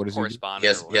like that. What is he? Correspondent.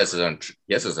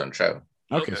 He has his own show.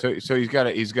 Okay, so he's got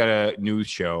a news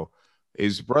show.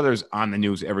 His brother's on the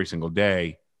news every single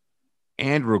day.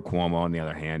 Andrew Cuomo, on the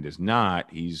other hand, is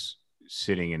not. He's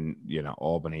sitting in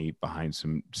Albany behind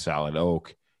some solid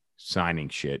oak, signing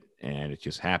shit, and it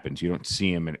just happens. You don't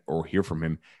see him or hear from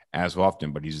him as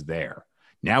often, but he's there.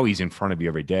 Now he's in front of you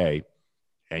every day,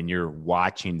 and you're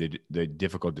watching the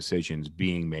difficult decisions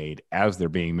being made as they're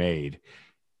being made,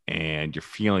 and you're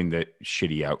feeling the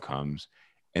shitty outcomes.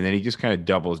 And then he just kind of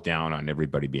doubles down on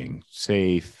everybody being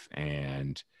safe,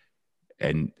 and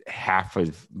half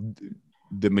of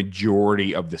the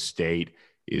majority of the state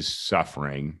is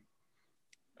suffering.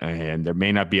 And there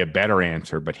may not be a better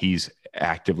answer, but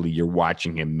you're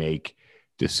watching him make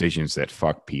decisions that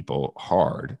fuck people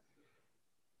hard.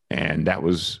 And that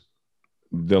was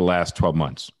the last 12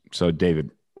 months. So,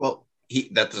 David. Well,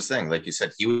 that's the thing. Like you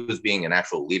said, he was being an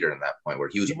actual leader in that point where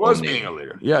he was being a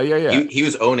leader. Yeah. He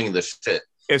was owning the shit.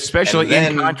 Especially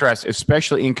in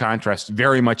contrast,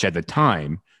 very much at the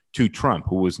time to Trump,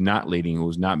 who was not leading, who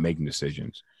was not making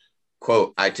decisions.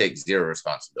 Quote, I take zero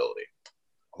responsibility.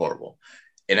 Horrible.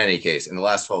 In any case, in the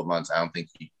last 12 months, I don't think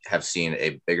you have seen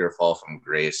a bigger fall from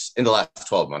grace. In the last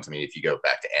 12 months, I mean, if you go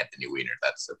back to Anthony Weiner,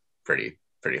 that's a pretty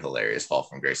hilarious fall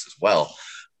from grace as well.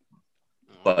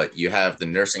 But you have the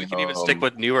nursing home. We can even stick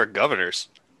with New York governors.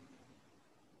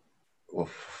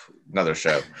 Oof. Another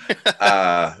show,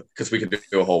 because we could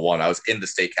do a whole one. I was in the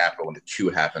state capitol when the coup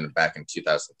happened back in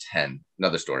 2010.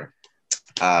 Another story.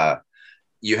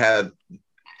 You had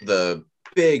the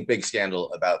big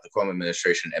scandal about the Cuomo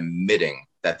administration admitting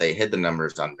that they hid the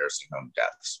numbers on nursing home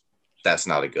deaths. That's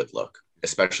not a good look,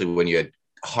 especially when you had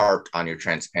harped on your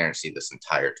transparency this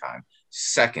entire time.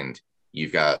 Second,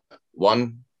 you've got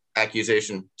one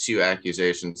accusation, two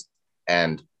accusations,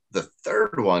 and the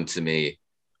third one to me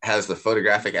has the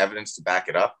photographic evidence to back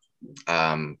it up.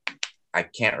 I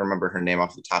can't remember her name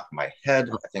off the top of my head.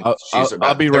 I think she's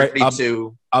about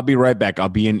 32. I'll be right back. I'll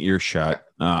be in earshot.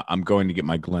 I'm going to get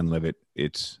my Glenlivet.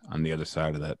 It's on the other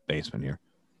side of that basement here.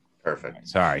 Perfect.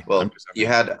 Sorry. Well, you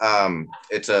had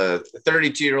it's a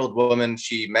 32-year-old woman.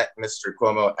 She met Mr.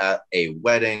 Cuomo at a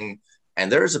wedding,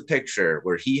 and there's a picture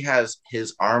where he has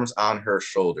his arms on her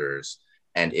shoulders.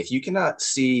 And if you cannot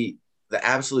see the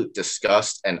absolute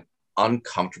disgust and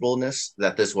uncomfortableness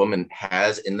that this woman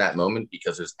has in that moment,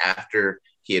 because it was after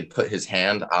he had put his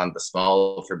hand on the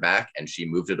small of her back and she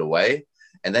moved it away,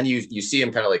 and then you see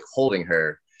him kind of like holding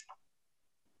her.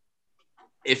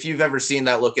 If you've ever seen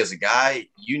that look as a guy,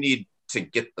 you need to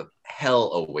get the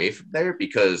hell away from there,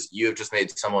 because you have just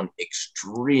made someone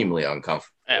extremely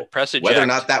uncomfortable. Press eject. Whether or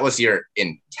not that was your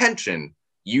intention,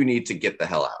 you need to get the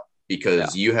hell out,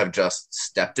 because you have just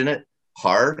stepped in it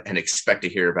hard and expect to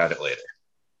hear about it later.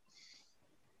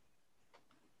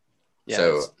 Yeah,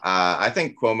 so I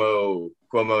think Cuomo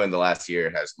in the last year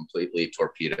has completely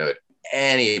torpedoed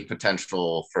any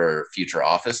potential for future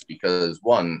office because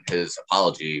one, his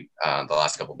apology the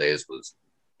last couple of days was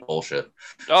bullshit.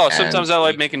 Oh, sometimes I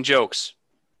like making jokes.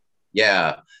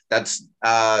 Yeah, that's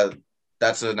a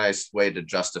nice way to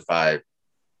justify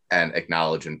and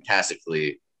acknowledge and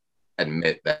tacitly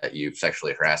admit that you've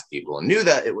sexually harassed people and knew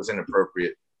that it was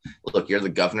inappropriate. Look, you're the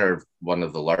governor of one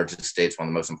of the largest states, one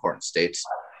of the most important states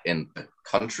in the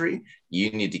country. You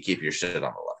need to keep your shit on the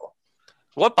level.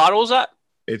 What bottle is that?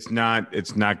 It's not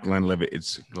Glenlivet.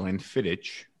 It's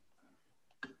Glenfiddich.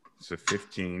 It's a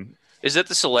 15. Is it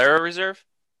the Solera Reserve?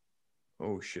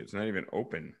 Oh shit! It's not even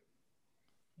open.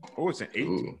 Oh, it's an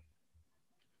 18.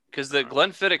 Because the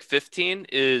Glenfiddich 15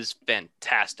 is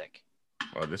fantastic.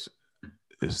 Oh, this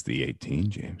is the 18,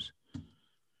 James.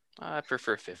 I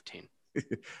prefer 15.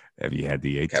 Have you had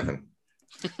the 18? Kevin.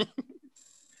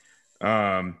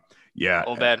 Yeah.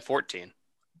 Oh, bad 14.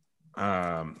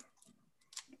 I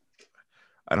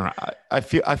don't know. I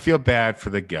feel bad for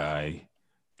the guy.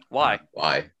 Why?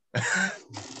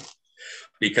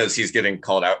 Because he's getting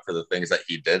called out for the things that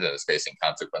he did and is facing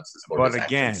consequences for But his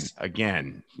again,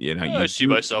 actions. you know, I see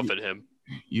myself in him.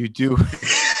 You do.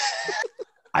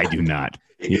 I do not.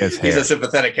 He has hair. He's a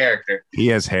sympathetic character. He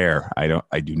has hair. I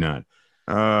do not.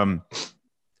 I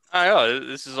know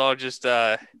this is all just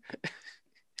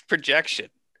projection.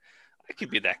 I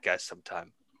could be that guy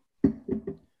sometime.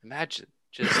 Imagine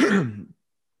just.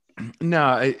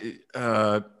 No.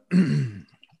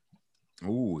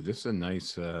 Ooh, this is a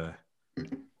nice.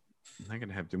 I'm not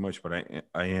gonna have too much, but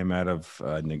I am out of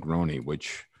Negroni,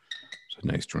 which is a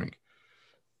nice drink.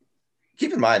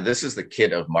 Keep in mind, this is the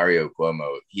kid of Mario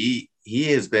Cuomo. He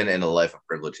has been in a life of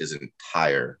privilege his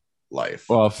entire life.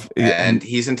 Well, and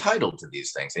he's entitled to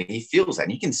these things, and he feels that.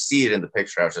 And you can see it in the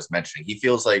picture I was just mentioning. He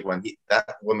feels like when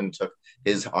that woman took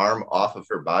his arm off of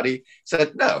her body,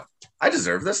 said, "No, I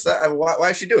deserve this. Why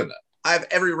is she doing that? I have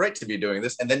every right to be doing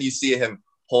this." And then you see him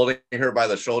holding her by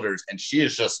the shoulders, and she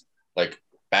is just like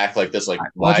back like this, like,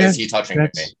 why is he touching me?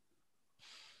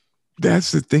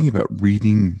 That's the thing about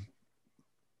reading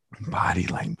body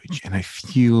language, and I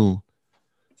feel,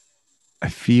 I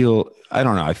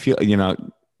don't know. I feel, you know,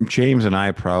 James and I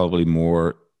are probably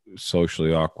more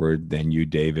socially awkward than you,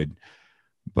 David,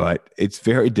 but it's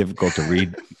very difficult to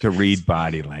read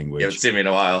body language. You haven't seen me in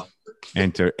a while.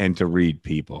 And to read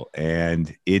people.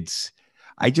 And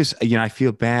I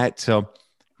feel bad. So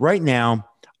right now,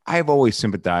 I've always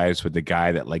sympathized with the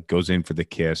guy that like goes in for the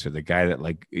kiss or the guy that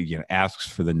like, you know, asks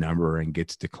for the number and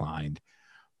gets declined.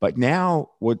 But now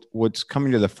what's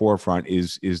coming to the forefront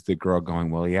is the girl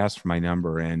going, well, he asked for my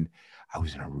number and I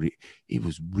was it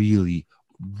was really,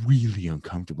 really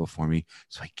uncomfortable for me.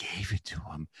 So I gave it to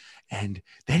him. And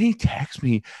then he texts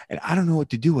me and I don't know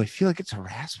what to do. I feel like it's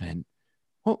harassment.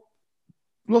 Well,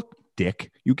 look,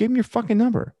 dick, you gave me your fucking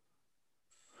number.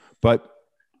 But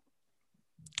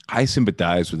I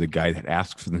sympathize with the guy that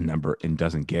asks for the number and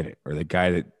doesn't get it, or the guy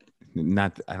that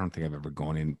I don't think I've ever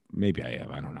gone in. Maybe I have.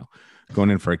 I don't know. Going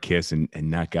in for a kiss and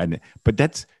not gotten it. But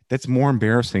that's more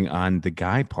embarrassing on the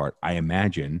guy part, I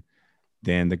imagine,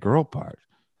 than the girl part.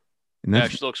 And Yeah,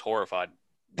 she looks horrified.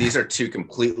 These are two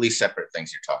completely separate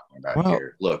things you're talking about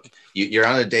here. Look, you're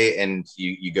on a date and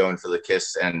you go in for the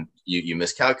kiss and you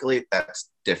miscalculate.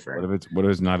 That's different. What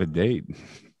if it's not a date?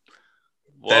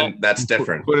 Then that's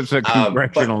different. But it's a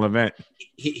congressional event.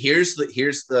 Here's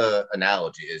the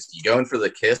analogy: is you go in for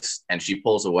the kiss and she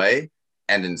pulls away,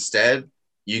 and instead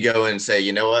you go in and say,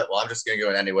 you know what? Well, I'm just going to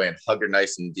go in anyway and hug her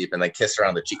nice and deep and then kiss her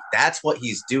on the cheek. That's what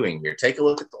he's doing here. Take a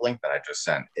look at the link that I just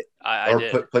sent. I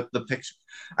did. Put the picture.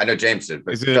 I know James did,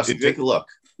 but Justin, take a look.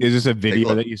 Is this a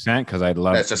video that you sent? Because I'd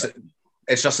love. It's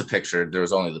just a picture. There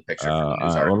was only the picture. From the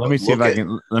news article. Well,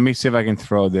 let me see if I can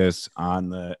throw this on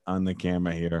the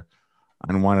camera here.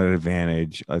 Unwanted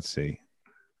advantage. Let's see.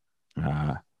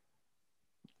 All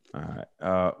right.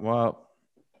 Well,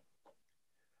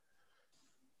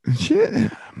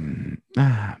 shit.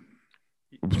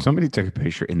 Somebody took a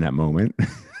picture in that moment.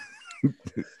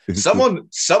 Someone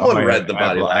read the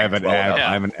body language.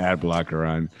 I have an ad blocker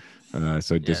on,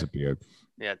 so it disappeared.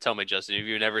 Yeah, tell me, Justin, have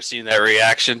you never seen that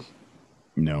reaction?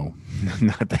 No,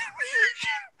 not that reaction.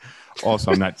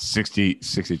 Also, I'm not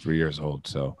 63 years old,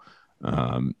 so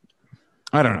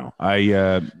I don't know.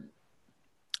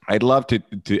 I'd love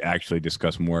to actually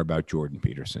discuss more about Jordan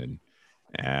Peterson.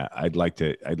 I'd like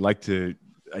to.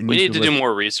 We need to do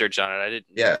more research on it.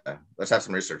 Yeah, let's have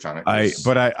some research on it.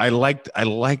 I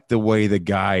like the way the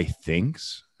guy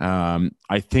thinks.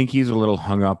 I think he's a little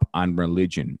hung up on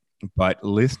religion. But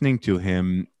listening to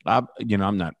him, I'm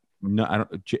not. No, I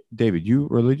don't. David, you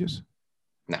religious?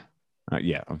 No.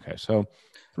 Yeah. Okay. So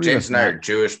James and I are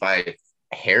Jewish by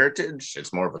heritage.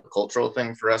 It's more of a cultural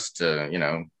thing for us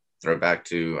to, throw back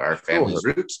to our family's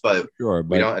roots. But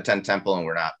we don't attend temple, and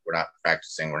we're not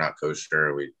practicing. We're not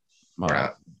kosher. We're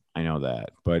not. I know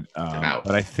that, but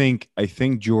I think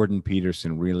Jordan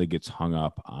Peterson really gets hung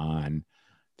up on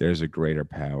there's a greater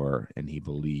power, and he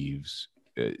believes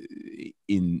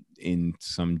in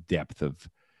some depth of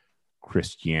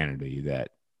Christianity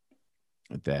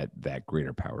that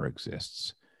greater power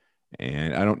exists.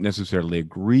 And I don't necessarily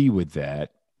agree with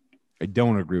that. I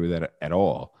don't agree with that at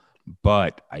all.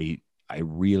 But I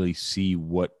really see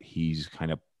what he's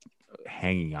kind of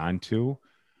hanging on to.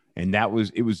 And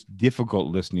it was difficult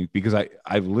listening, because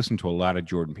I've listened to a lot of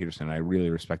Jordan Peterson. And I really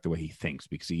respect the way he thinks,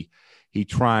 because he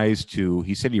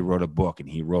said he wrote a book, and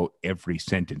he wrote every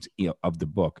sentence of the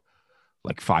book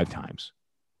like 5 times,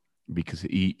 because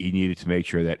he needed to make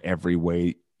sure that every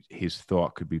way his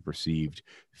thought could be perceived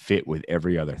fit with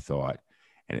every other thought,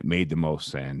 and it made the most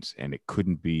sense, and it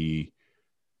couldn't be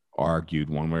argued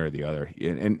one way or the other.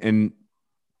 And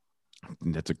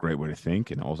that's a great way to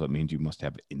think, and also it means you must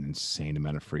have an insane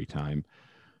amount of free time.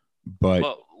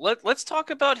 But let's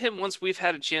talk about him once we've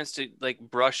had a chance to like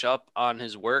brush up on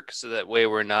his work, so that way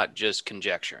we're not just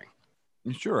conjecturing.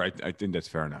 Sure, I think that's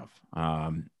fair enough.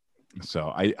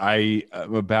 So I'm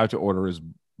about to order his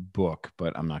book,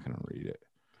 but I'm not going to read it.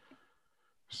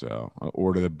 So I'll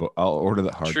order the book. I'll order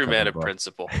the hardcover. True man of book.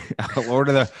 principle. I'll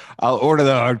order the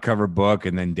hardcover book,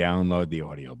 and then download the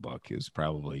audio book. Is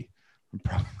probably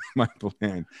my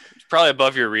plan. It's probably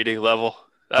above your reading level.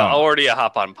 I'll order you a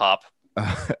Hop on Pop.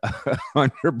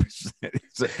 100%.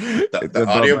 The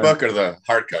audiobook or the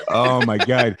hardcover? Oh my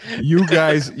god, you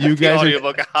guys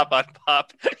audiobook a Hop on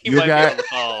Pop. You might be able to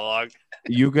follow along.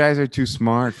 You guys are too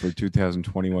smart for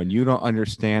 2021. You don't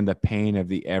understand the pain of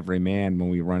the everyman when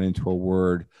we run into a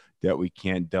word that we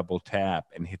can't double tap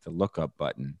and hit the lookup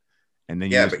button. And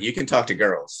then but you can talk to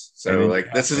girls. So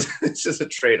this is a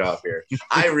trade-off here.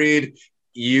 I read,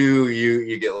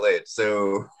 you get laid.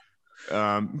 So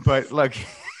but look,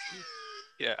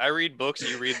 yeah, I read books,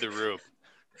 you read the room.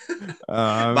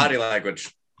 Body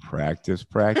language. Practice.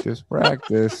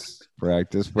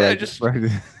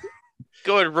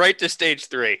 Going right to stage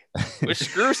 3. We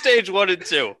screw stage 1 and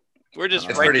 2. We're just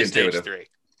right to stage 3.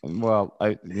 Well,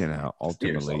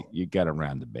 ultimately, you got to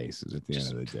round the bases at the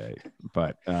end of the day.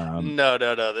 But no.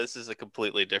 This is a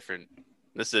completely different.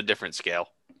 This is a different scale.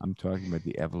 I'm talking about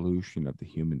the evolution of the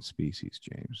human species,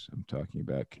 James. I'm talking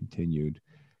about continued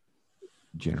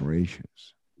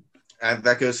generations. And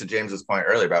that goes to James's point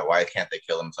earlier about why can't they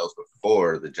kill themselves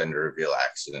before the gender reveal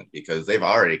accident? Because they've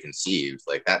already conceived.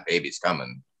 Like, that baby's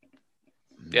coming.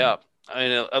 Yeah, I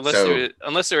mean,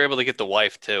 unless they're able to get the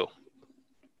wife too.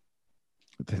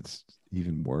 That's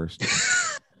even worse.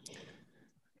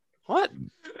 What?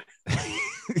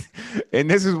 And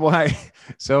this is why.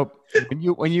 So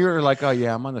when you're like, oh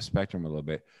yeah, I'm on the spectrum a little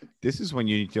bit. This is when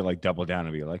you need to like double down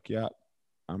and be like, yeah,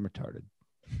 I'm retarded.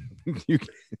 you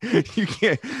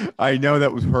can't. I know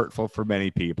that was hurtful for many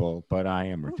people, but I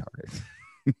am retarded.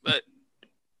 But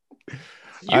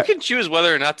you can choose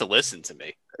whether or not to listen to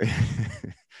me.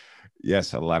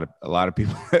 Yes, a lot of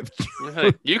people have.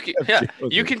 You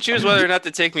can choose whether or not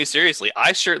to take me seriously.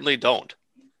 I certainly don't.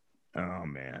 Oh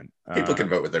man, people can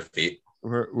vote with their feet.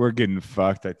 We're getting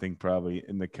fucked. I think probably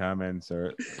in the comments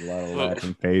are a lot of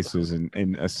laughing faces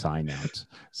and a sign out.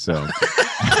 So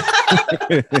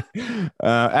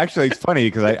actually, it's funny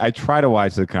because I try to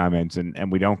watch the comments and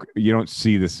you don't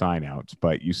see the sign outs,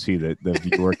 but you see the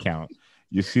viewer count.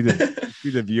 You see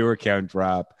the viewer count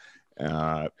drop.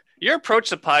 Your approach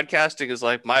to podcasting is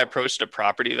like my approach to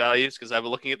property values, because I've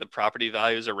been looking at the property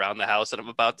values around the house that I'm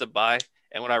about to buy.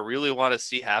 And what I really want to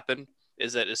see happen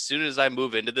is that as soon as I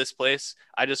move into this place,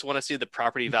 I just want to see the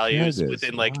property values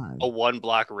within like a 1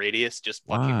 block radius just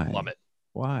fucking plummet.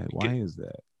 Why? Why is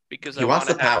that? Because he wants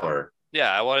the power.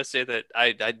 Yeah, I want to say that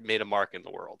I made a mark in the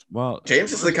world. Well,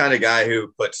 James is the kind of guy who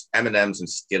puts M&Ms and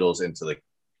Skittles into the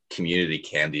community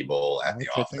candy bowl at the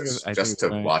office just to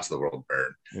watch the world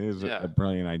burn. It is a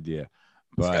brilliant idea,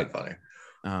 but it's kind of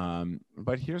funny.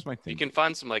 But here's my thing: you can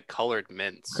find some like colored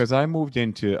mints. Because I moved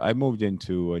into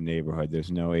a neighborhood.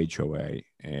 There's no HOA,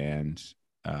 and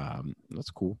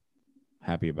that's cool.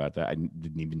 Happy about that. I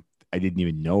didn't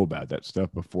even know about that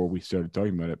stuff before we started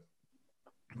talking about it.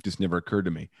 It just never occurred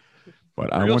to me.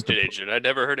 But real estate agent. I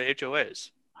never heard of HOAs.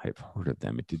 I've heard of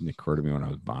them. It didn't occur to me when I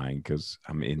was buying because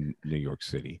I'm in New York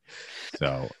City.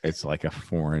 So it's like a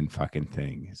foreign fucking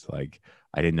thing. It's like,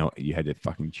 I didn't know you had to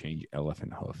fucking change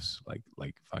elephant hoofs, like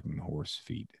fucking horse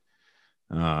feet.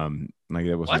 Like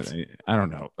that wasn't, I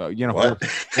don't know.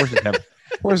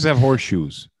 Horses have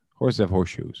horseshoes. Horses have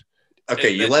horseshoes.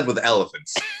 Okay, you led with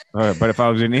elephants. But if I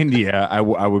was in India, I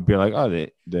would be like, oh,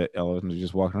 the elephants are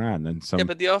just walking around. And then Yeah,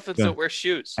 but the elephants don't wear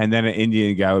shoes. And then an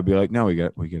Indian guy would be like, no, we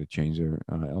got to change their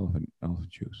elephant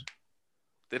shoes.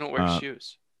 They don't wear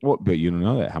shoes. Well, but you don't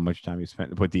know that. How much time you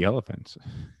spent with the elephants?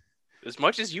 As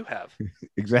much as you have.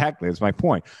 Exactly. That's my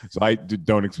point. So I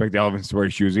don't expect the elephants to wear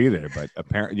shoes either. But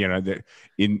apparently,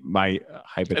 in my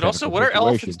hypothetical And also, what are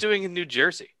elephants doing in New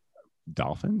Jersey?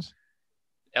 Dolphins?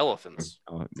 Elephants.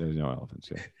 Oh, there's no elephants.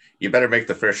 Yeah. You better make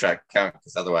the first shot count,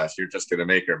 because otherwise you're just gonna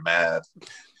make her mad.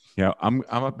 Yeah, I'm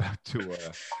about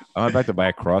to buy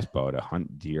a crossbow to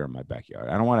hunt deer in my backyard.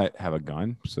 I don't want to have a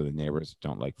gun so the neighbors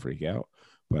don't freak out,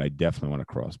 but I definitely want a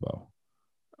crossbow.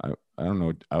 I don't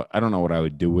know. I don't know what I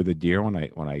would do with a deer when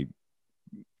I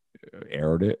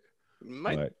aired it.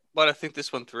 But I think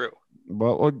this one through.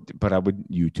 But I would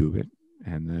YouTube it,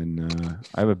 and then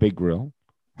I have a big grill.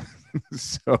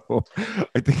 So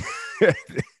I think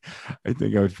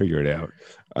I would figure it out.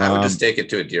 I would just take it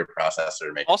to a deer processor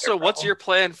and make also, what's your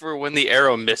plan for when the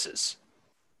arrow misses?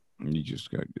 You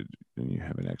just got then you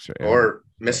have an extra arrow. Or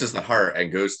misses the heart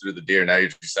and goes through the deer. Now you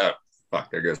just fuck,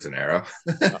 there goes an arrow.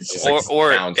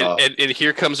 And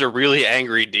here comes a really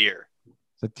angry deer.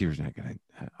 That deer's not gonna.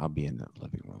 I'll be in the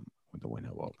living room with the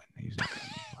window open. He's not gonna.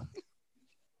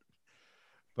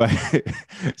 But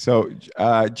so,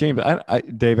 James,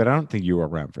 David, I don't think you were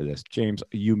around for this. James,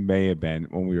 you may have been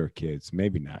when we were kids.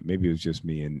 Maybe not. Maybe it was just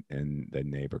me and the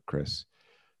neighbor, Chris.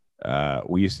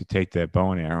 We used to take the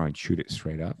bow and arrow and shoot it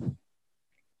straight up.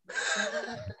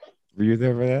 Were you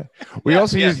there for that? We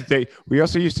also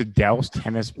used to douse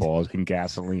tennis balls in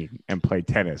gasoline and play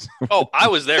tennis. Oh, I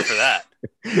was there for that.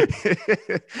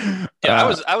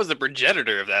 I was the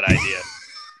progenitor of that idea.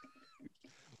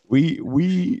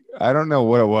 I don't know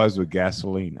what it was with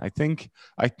gasoline. I think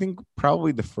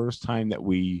probably the first time that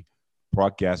we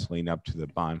brought gasoline up to the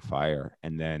bonfire,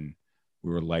 and then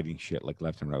we were lighting shit like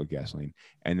left and right with gasoline,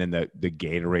 and then the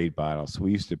Gatorade bottles. So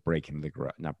we used to break into the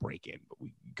garage, not break in, but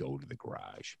we go to the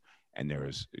garage, and there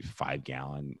was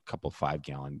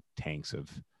 5-gallon tanks of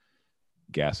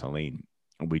gasoline,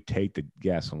 and we take the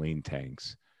gasoline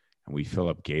tanks and we fill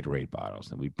up Gatorade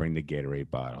bottles, and we bring the Gatorade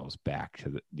bottles back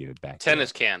to the back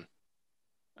tennis can.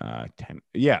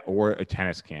 Or a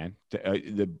tennis can.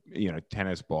 The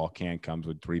tennis ball can comes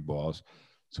with 3 balls,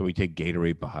 so we take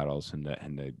Gatorade bottles and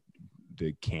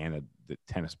the can of the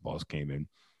tennis balls came in.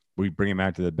 We bring them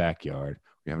out to the backyard.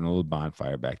 We have a little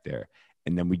bonfire back there,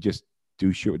 and then we just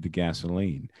do shit with the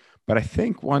gasoline. But I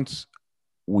think once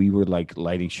we were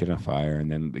lighting shit on fire,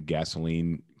 and then the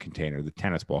gasoline container, the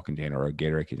tennis ball container or a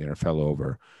Gatorade container fell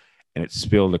over, and it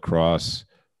spilled across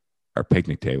our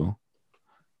picnic table.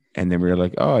 And then we were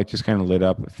like, oh, it just kind of lit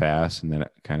up fast, and then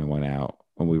it kind of went out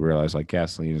when we realized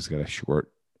gasoline has got a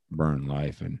short burn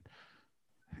life. And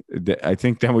I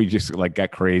think then we just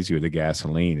got crazy with the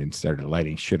gasoline and started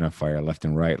lighting shit on fire left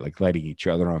and right, lighting each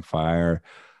other on fire.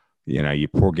 You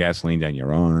pour gasoline down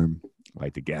your arm,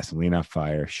 light the gasoline on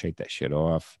fire, shake that shit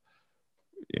off,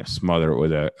 smother it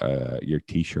with your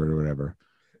t-shirt or whatever.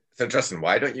 So Justin,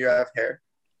 why don't you have hair?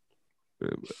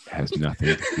 It has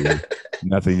nothing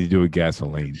to do with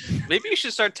gasoline. Maybe you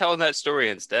should start telling that story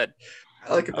instead.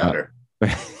 I like it better.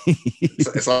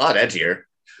 It's a lot edgier.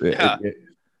 Yeah.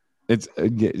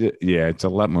 It's a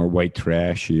lot more white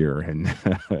trash here, and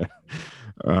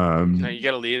no, you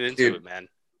got to lead into it, man.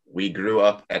 We grew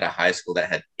up at a high school that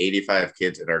had 85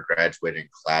 kids in our graduating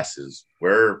classes.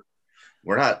 We're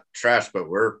not trash, but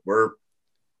we're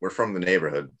from the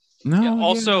neighborhood. No. Yeah,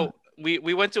 also,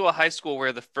 we went to a high school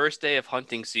where the first day of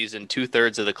hunting season,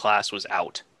 2/3 of the class was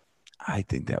out. I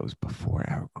think that was before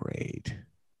our grade.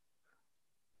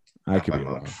 I could be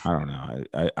wrong. I don't know.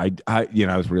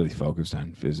 I was really focused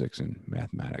on physics and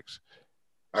mathematics.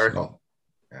 I recall.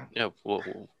 Yeah.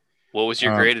 What was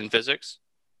your grade in physics?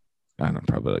 I don't know,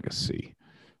 probably a C.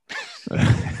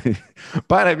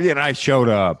 But I showed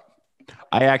up.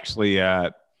 I actually,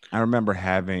 I remember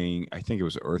having, I think it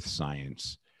was earth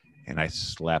science, and I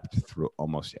slept through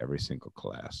almost every single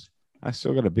class. I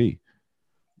still got a B,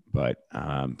 but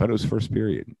it was first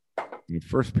period.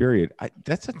 First period,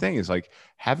 that's the thing, is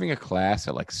having a class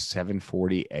at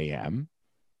 7:40 a.m.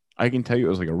 I can tell you it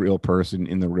was a real person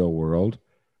in the real world.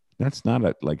 That's not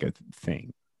a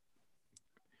thing.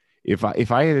 If I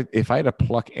had to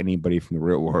pluck anybody from the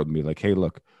real world and be like, hey,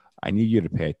 look, I need you to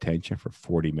pay attention for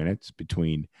 40 minutes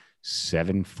between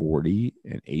 7:40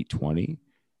 and 8:20,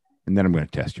 and then I'm going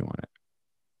to test you on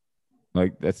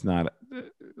it. That's not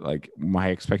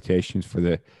my expectations for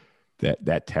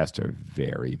that test are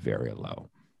very, very low.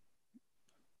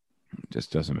 It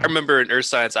just doesn't I matter. remember in earth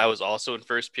science, I was also in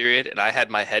first period and I had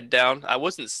my head down. I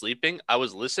wasn't sleeping. I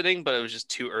was listening, but it was just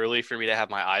too early for me to have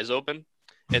my eyes open.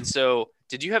 And so,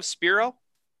 did you have Spiro?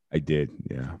 I did,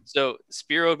 yeah. So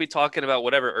Spiro would be talking about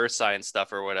whatever earth science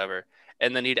stuff or whatever.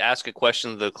 And then he'd ask a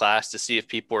question to the class to see if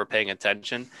people were paying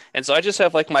attention. And so I just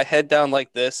have like my head down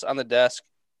like this on the desk.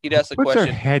 He'd ask the Puts her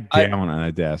question. head I- down on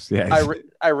a desk. Yeah.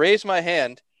 I raise my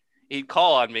hand. He'd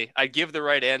call on me. I'd give the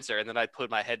right answer, and then I'd put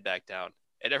my head back down.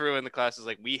 And everyone in the class is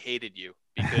like, "We hated you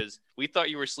because we thought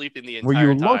you were sleeping the Well,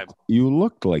 entire time." you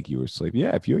looked like you were sleeping.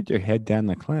 Yeah, if you had your head down in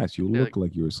the class, you Yeah, looked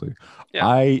like you were sleeping.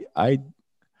 Yeah.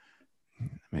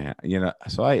 Man,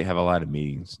 so I have a lot of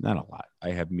meetings. Not a lot.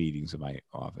 I have meetings in my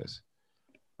office,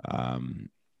 and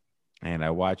I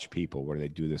watch people where they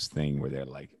do this thing where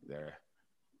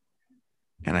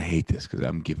and I hate this because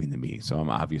I'm giving the meeting, so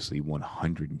I'm obviously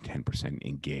 110%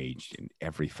 engaged in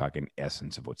every fucking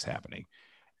essence of what's happening.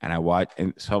 And I watch,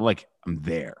 and so I'm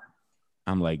there.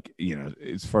 I'm like,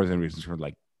 as far as any reason, sort of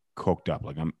like coked up,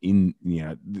 like I'm in,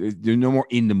 there's no more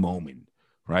in the moment,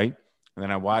 right? And then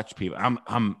I watch people.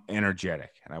 I'm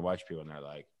energetic, and I watch people, and they're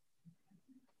like,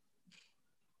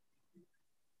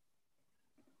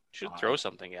 Should throw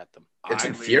something at them. It's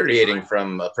infuriating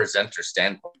from a presenter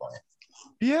standpoint.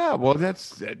 yeah, well,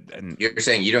 and You're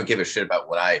saying you don't give a shit about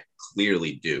what I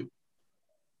clearly do.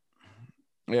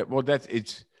 yeah, well,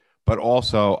 but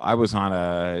also I was on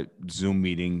a Zoom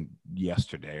meeting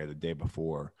yesterday or the day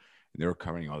before, and they were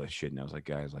covering all this shit, and I was like,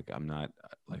 guys, like I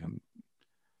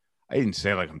didn't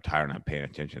say like I'm tired and I'm paying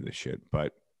attention to this shit,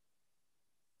 but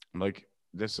I'm like,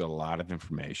 this is a lot of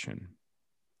information.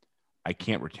 I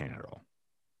can't retain it all.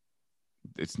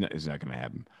 It's not going to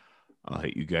happen. I'll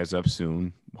hit you guys up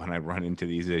soon. When I run into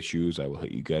these issues, I will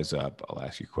hit you guys up. I'll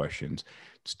ask you questions.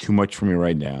 It's too much for me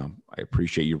right now. I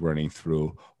appreciate you running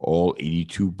through all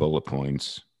 82 bullet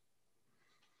points.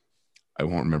 I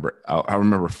won't remember. I'll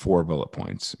remember 4 bullet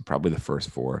points, probably the first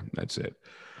 4. That's it.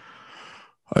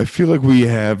 I feel like we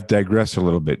have digressed a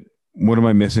little bit. What am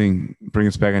I missing? Bring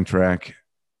us back on track.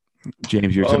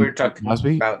 James, you're We were talking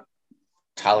Cosby? about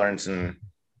tolerance and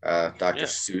Dr. Yeah.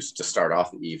 Seuss to start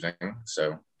off the evening.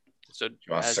 So So you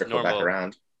want to as circle back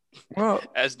around? Well,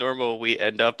 as normal, we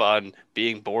end up on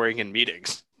being boring in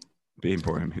meetings. being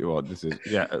important. Well, this is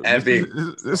And being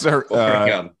this is our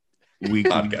on weekly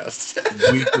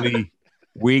podcast.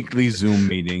 weekly Zoom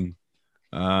meeting.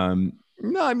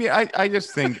 No, I mean, I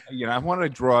just think, I want to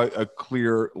draw a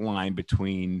clear line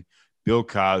between Bill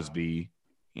Cosby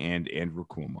and Andrew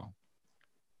Cuomo.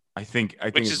 I think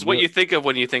Which is what you think of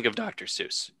when you think of Dr.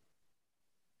 Seuss.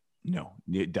 No,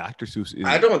 Dr. Seuss is.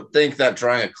 I don't think that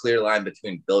drawing a clear line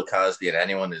between Bill Cosby and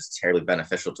anyone is terribly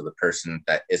beneficial to the person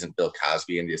that isn't Bill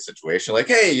Cosby in this situation. Like,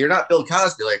 hey, you're not Bill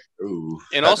Cosby. Like, ooh.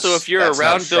 And also, if you're that's not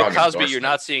around Bill strong Cosby, you're endorsement.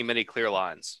 not seeing many clear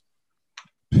lines.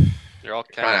 They're all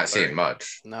kind Probably of not seeing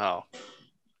much. No.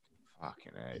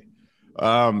 Fucking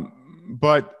A.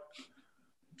 But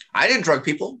I didn't drug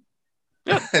people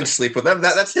and sleep with them.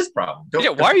 That's his problem. Yeah,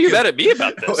 why are you mad at me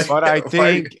about this? But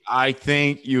Why- I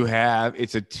think you have.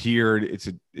 It's a tiered.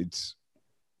 It's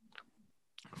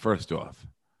first off.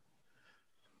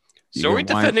 So are we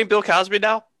defending Bill Cosby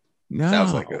now? No,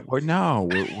 Sounds like it.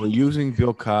 we're using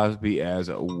Bill Cosby as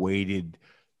a weighted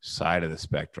side of the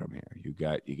spectrum here. You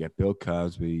got Bill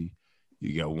Cosby,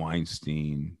 you got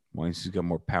Weinstein. Weinstein's got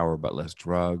more power but less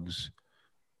drugs.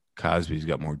 Cosby's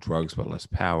got more drugs but less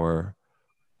power.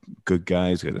 Good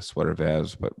guy's got a sweater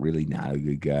vest, but really not a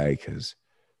good guy because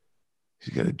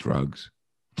he's got the drugs,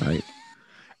 right?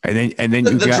 And then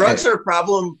The drugs are a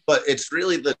problem, but it's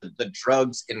really the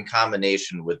drugs in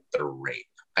combination with the rape.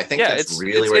 I think Yeah, that's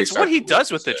really where it's what he does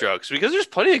with the drugs, because there's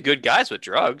plenty of good guys with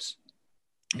drugs.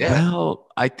 Yeah. Well,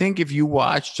 I think if you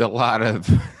watched a lot of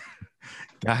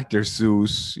Dr.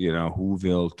 Seuss,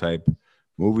 Whoville type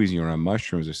movies, and you're on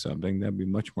mushrooms or something, that'd be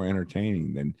much more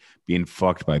entertaining than being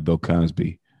fucked by Bill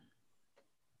Cosby.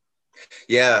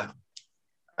 Yeah.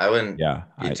 I wouldn't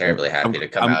be terribly happy to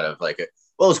come out of it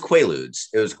was Quaaludes.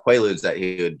 It was Quaaludes that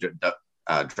he would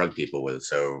drug people with.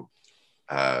 So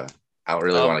I don't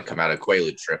really want to come out of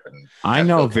Quaalude trip. And I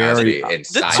know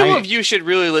the two of you should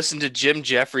really listen to Jim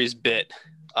Jeffries' bit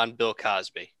on Bill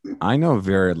Cosby. I know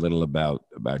very little about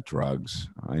drugs.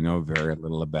 I know very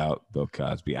little about Bill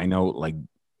Cosby. I know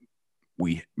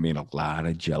we made a lot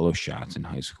of Jello shots in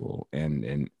high school and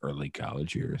in early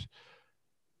college years,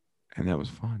 and that was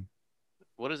fun.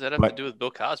 What does that have to do with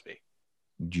Bill Cosby?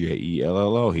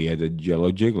 Jello. He had the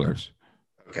Jello jigglers.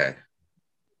 Okay.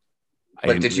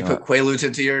 But did you put Quaaludes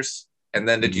into yours? And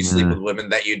then did you sleep with women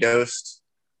that you dosed?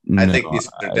 I think these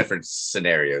are different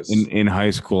scenarios. In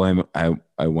high school,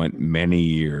 I went many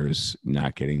years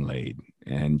not getting laid.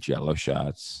 and Jello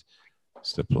shots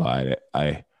supplied.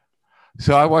 I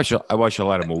watched a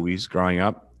lot of movies growing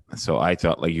up, so I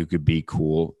thought like you could be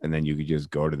cool, and then you could just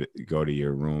go to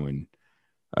your room and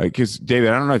because David,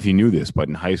 I don't know if you knew this, but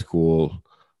in high school,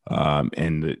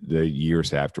 and the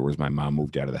years afterwards, my mom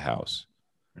moved out of the house.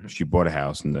 She bought a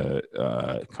house in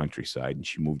the countryside, and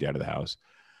she moved out of the house.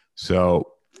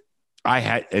 So I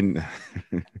had, and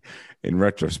in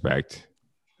retrospect,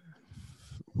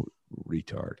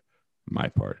 retard, my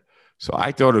part. So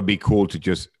I thought it'd be cool to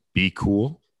just be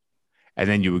cool, and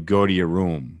then you would go to your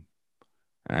room,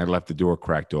 and I left the door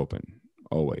cracked open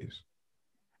always,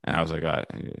 and I was like,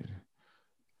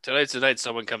 Tonight's the night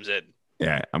someone comes in.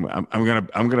 yeah, I'm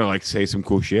gonna like say some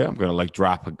cool shit. I'm gonna like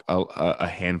drop a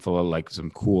handful of like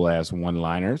some cool ass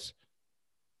one-liners,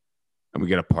 and we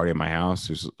get a party at my house.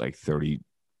 There's like 30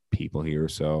 people here or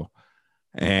so,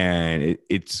 and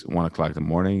it's 1:00 in the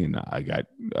morning, and I got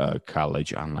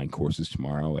college online courses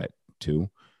tomorrow at 2,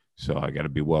 so I got to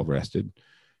be well rested.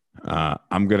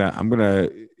 I'm gonna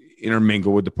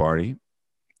intermingle with the party.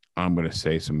 I'm gonna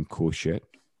say some cool shit,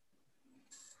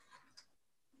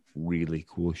 really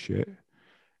cool shit.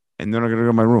 And then I'm going to go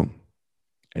to my room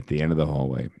at the end of the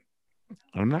hallway.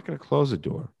 I'm not going to close the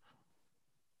door.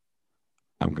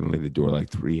 I'm going to leave the door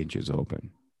like 3 inches open.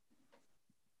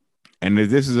 And if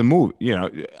this is a movie,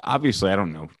 obviously I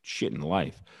don't know shit in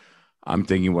life. I'm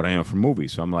thinking what I know from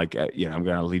movies. So I'm like, I'm going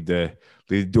to leave the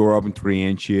door open 3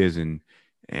 inches and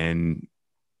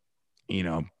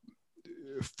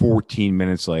 14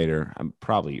 minutes later, I'm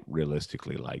probably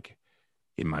realistically like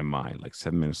in my mind, like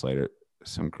 7 minutes later,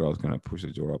 some girl's gonna push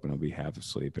the door open. I'll be half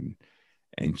asleep,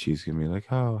 and she's gonna be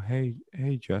like, "Oh, hey,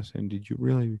 Justin, did you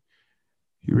really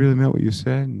meant what you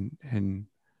said?" And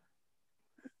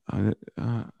can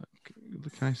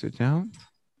I sit down?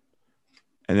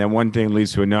 And then one thing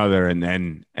leads to another, and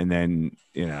then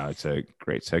it's a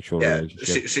great sexual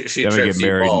relationship. She then we get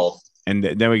married, and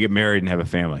then we get married and have a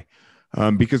family,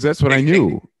 because that's what I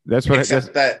knew. That's what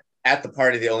that. At the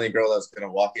party, the only girl that was going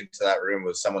to walk into that room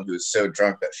was someone who was so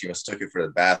drunk that she mistook you for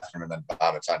the bathroom and then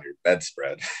vomits on your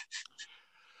bedspread.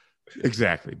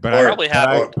 Exactly. But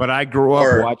I grew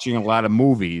up watching a lot of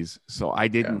movies, so I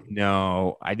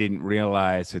didn't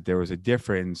realize that there was a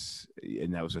difference,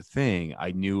 and that was a thing.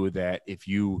 I knew that if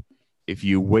you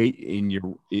wait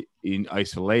in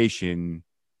isolation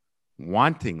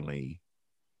wantingly,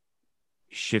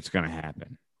 shit's going to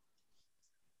happen.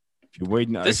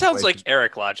 This sounds like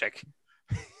Eric logic.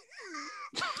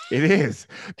 It is,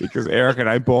 because Eric and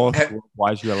I both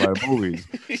watch a lot of movies.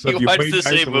 So you watch the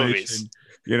same movies.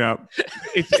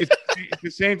 It's the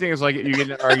same thing as like you get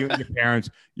in an argument with your parents.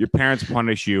 Your parents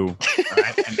punish you,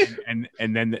 right?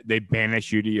 and then they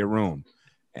banish you to your room.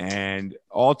 And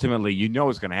ultimately,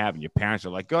 what's going to happen. Your parents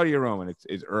are like, "Go to your room," and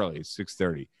it's early. It's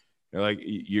 6:30. They're like,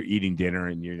 you're eating dinner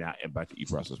and you're not about to eat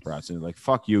Brussels sprouts. And they're like,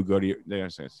 fuck you, go to your, they're going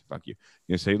to say, fuck you.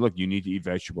 You say, look, you need to eat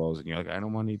vegetables. And you're like, I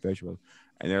don't want to eat vegetables.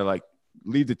 And they're like,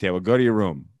 leave the table, go to your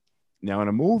room. Now in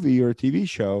a movie or a TV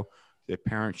show, the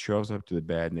parent shows up to the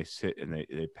bed and they sit and they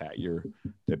pat your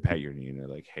knee and they're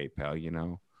like, hey pal,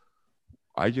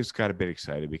 I just got a bit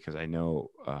excited because I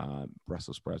know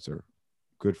Brussels sprouts are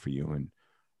good for you. And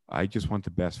I just want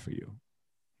the best for you.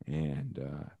 And,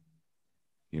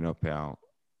 pal,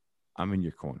 I'm in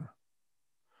your corner.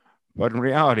 But in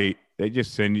reality, they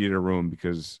just send you to a room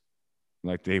because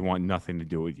like they want nothing to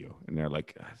do with you. And they're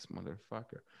like, this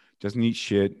motherfucker doesn't eat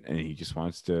shit and he just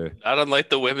wants to. Not unlike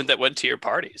the women that went to your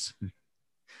parties.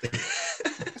 They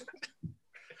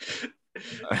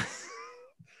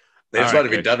just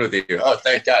want to be done with you. Oh,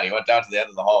 thank God. He went down to the end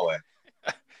of the hallway.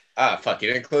 Fuck.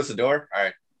 You didn't close the door? All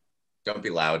right. Don't be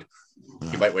loud.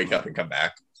 You might wake up and come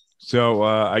back. So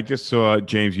I just saw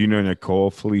James, Nicole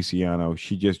Feliciano.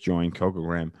 She just joined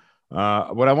Cocogram.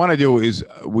 What I want to do is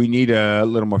we need a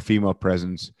little more female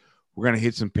presence. We're going to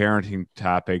hit some parenting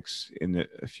topics in the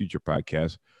future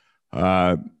podcast.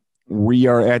 We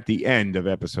are at the end of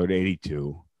episode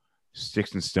 82.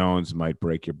 Sticks and stones might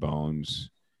break your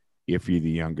bones if you're the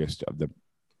youngest of the.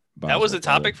 That was the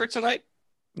topic for tonight?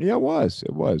 Yeah, it was.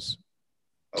 It was.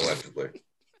 Allegedly.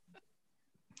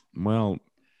 Well,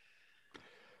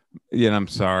 yeah, I'm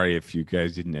sorry if you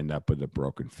guys didn't end up with a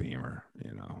broken femur,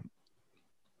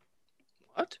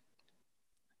 What?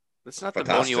 That's not the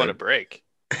bone you want to break.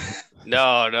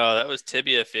 No, that was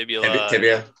tibia, fibula.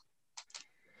 Tibia.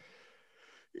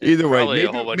 Either way, Probably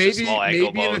a whole bunch of small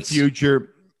ankle bones.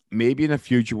 Maybe in the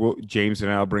future, James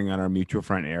and I will bring on our mutual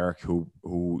friend Eric, who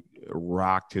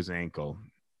rocked his ankle,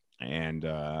 and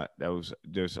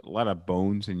there's a lot of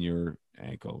bones in your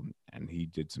ankle, and he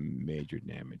did some major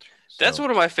damage. That's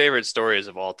one of my favorite stories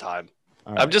of all time.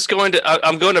 All right.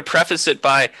 I'm going to preface it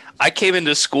by I came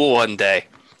into school one day,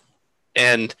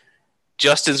 and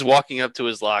Justin's walking up to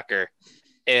his locker,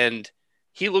 and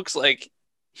he looks like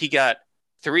he got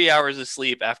 3 hours of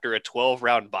sleep after a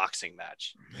 12-round boxing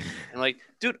match. And like,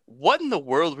 dude, what in the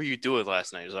world were you doing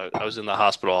last night? I was in the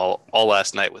hospital all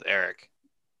last night with Eric.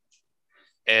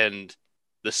 And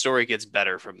the story gets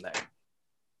better from there.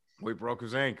 We broke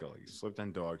his ankle. He slipped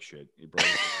on dog shit. He broke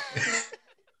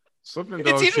slipped on dog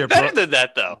It's shit. even better than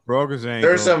that, though. Broke his ankle.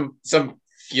 There's some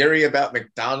fury about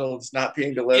McDonald's not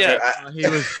being delivered.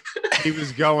 Yeah. He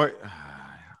was going.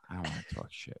 I don't want to talk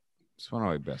shit. It's one of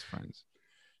my best friends.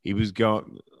 He was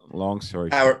going. Long story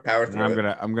short. Power through.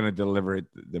 I'm gonna deliver it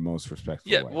the most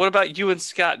respectful Yeah. way. What about you and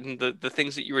Scott and the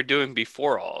things that you were doing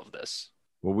before all of this?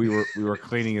 Well, we were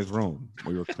cleaning his room.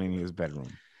 We were cleaning his bedroom.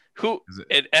 Who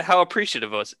and how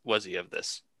appreciative was he of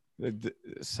this?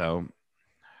 So,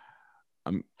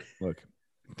 look.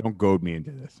 Don't goad me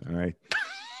into this. All right.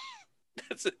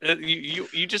 That's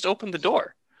you just opened the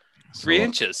door. So, 3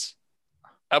 inches.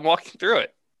 I'm walking through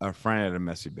it. our friend had a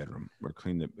messy bedroom. We're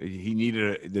cleaning it. He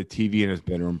needed the TV in his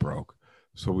bedroom broke,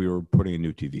 so we were putting a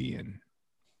new TV in.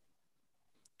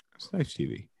 It's a nice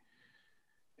TV,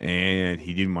 and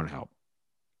he didn't want to help.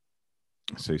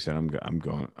 So he said,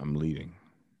 I'm leaving."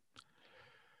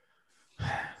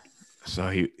 So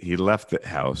he left the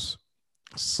house,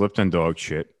 slipped on dog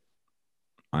shit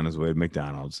on his way to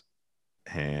McDonald's,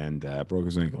 and broke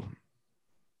his ankle.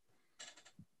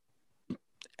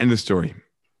 End of story.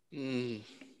 You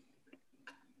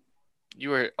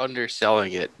are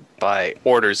underselling it by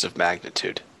orders of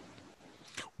magnitude.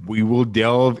 We will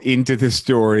delve into the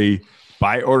story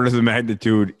by orders of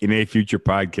magnitude in a future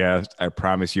podcast. I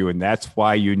promise you. And that's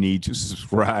why you need to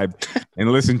subscribe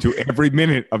and listen to every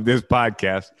minute of this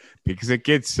podcast, because it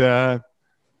gets,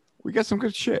 we got some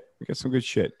good shit.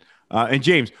 And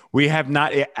James, we have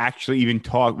not actually even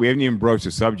talked. We haven't even broached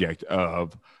the subject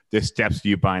of the steps to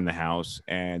you buying the house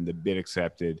and the bid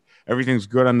accepted. Everything's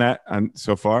good on that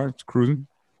so far. It's cruising.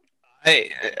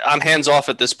 Hey, I'm hands off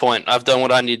at this point. I've done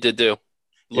what I need to do.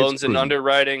 Loans and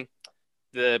underwriting.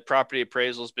 The property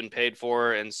appraisal has been paid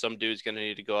for, and some dude's going to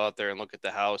need to go out there and look at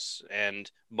the house, and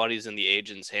money's in the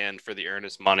agent's hand for the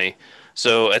earnest money.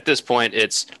 So at this point,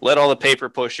 it's let all the paper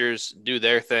pushers do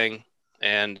their thing,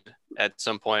 and at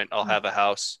some point, I'll have a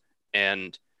house.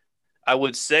 And I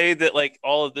would say that like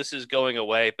all of this is going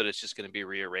away, but it's just going to be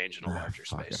rearranged in a larger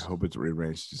space. I hope it's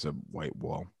rearranged. Just a white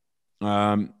wall.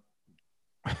 But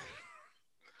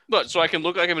so I can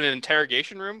look like I'm in an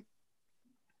interrogation room.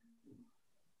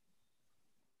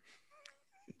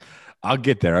 I'll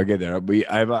get there. I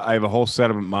have a whole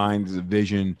set of minds, a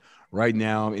vision right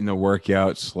now. I'm in the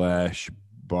workout /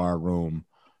 bar room,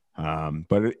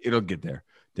 but it'll get there.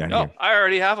 Down here. I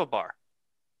already have a bar.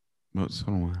 Well, so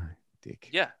do I, dick.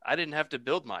 Yeah, I didn't have to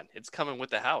build mine. It's coming with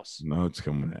the house. No, it's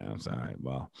coming with the house. All right.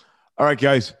 Well, all right,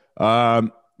 guys.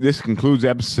 This concludes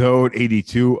episode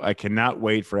 82. I cannot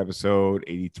wait for episode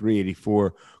 83,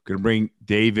 84. Going to bring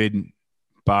David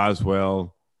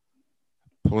Boswell,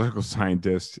 political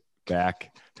scientist,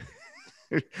 back.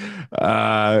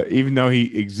 Even though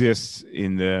he exists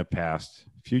in the past,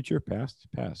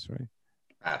 right?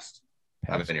 Past.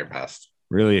 Not in your past.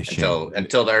 Really a shame.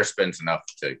 Until the Earth spins enough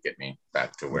to get me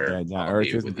back to where Earth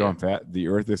isn't going fast. The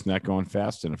Earth is not going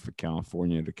fast enough for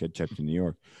California to catch up to New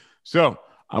York. So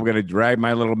I'm going to drag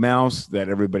my little mouse that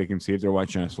everybody can see if they're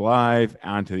watching us live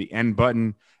onto the end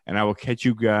button, and I will catch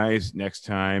you guys next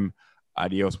time.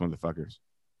 Adios, motherfuckers.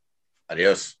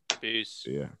 Adios. Peace.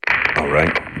 See ya. All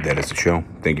right, that is the show.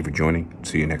 Thank you for joining.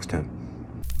 See you next time.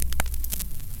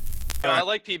 I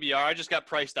like PBR. I just got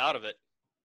priced out of it.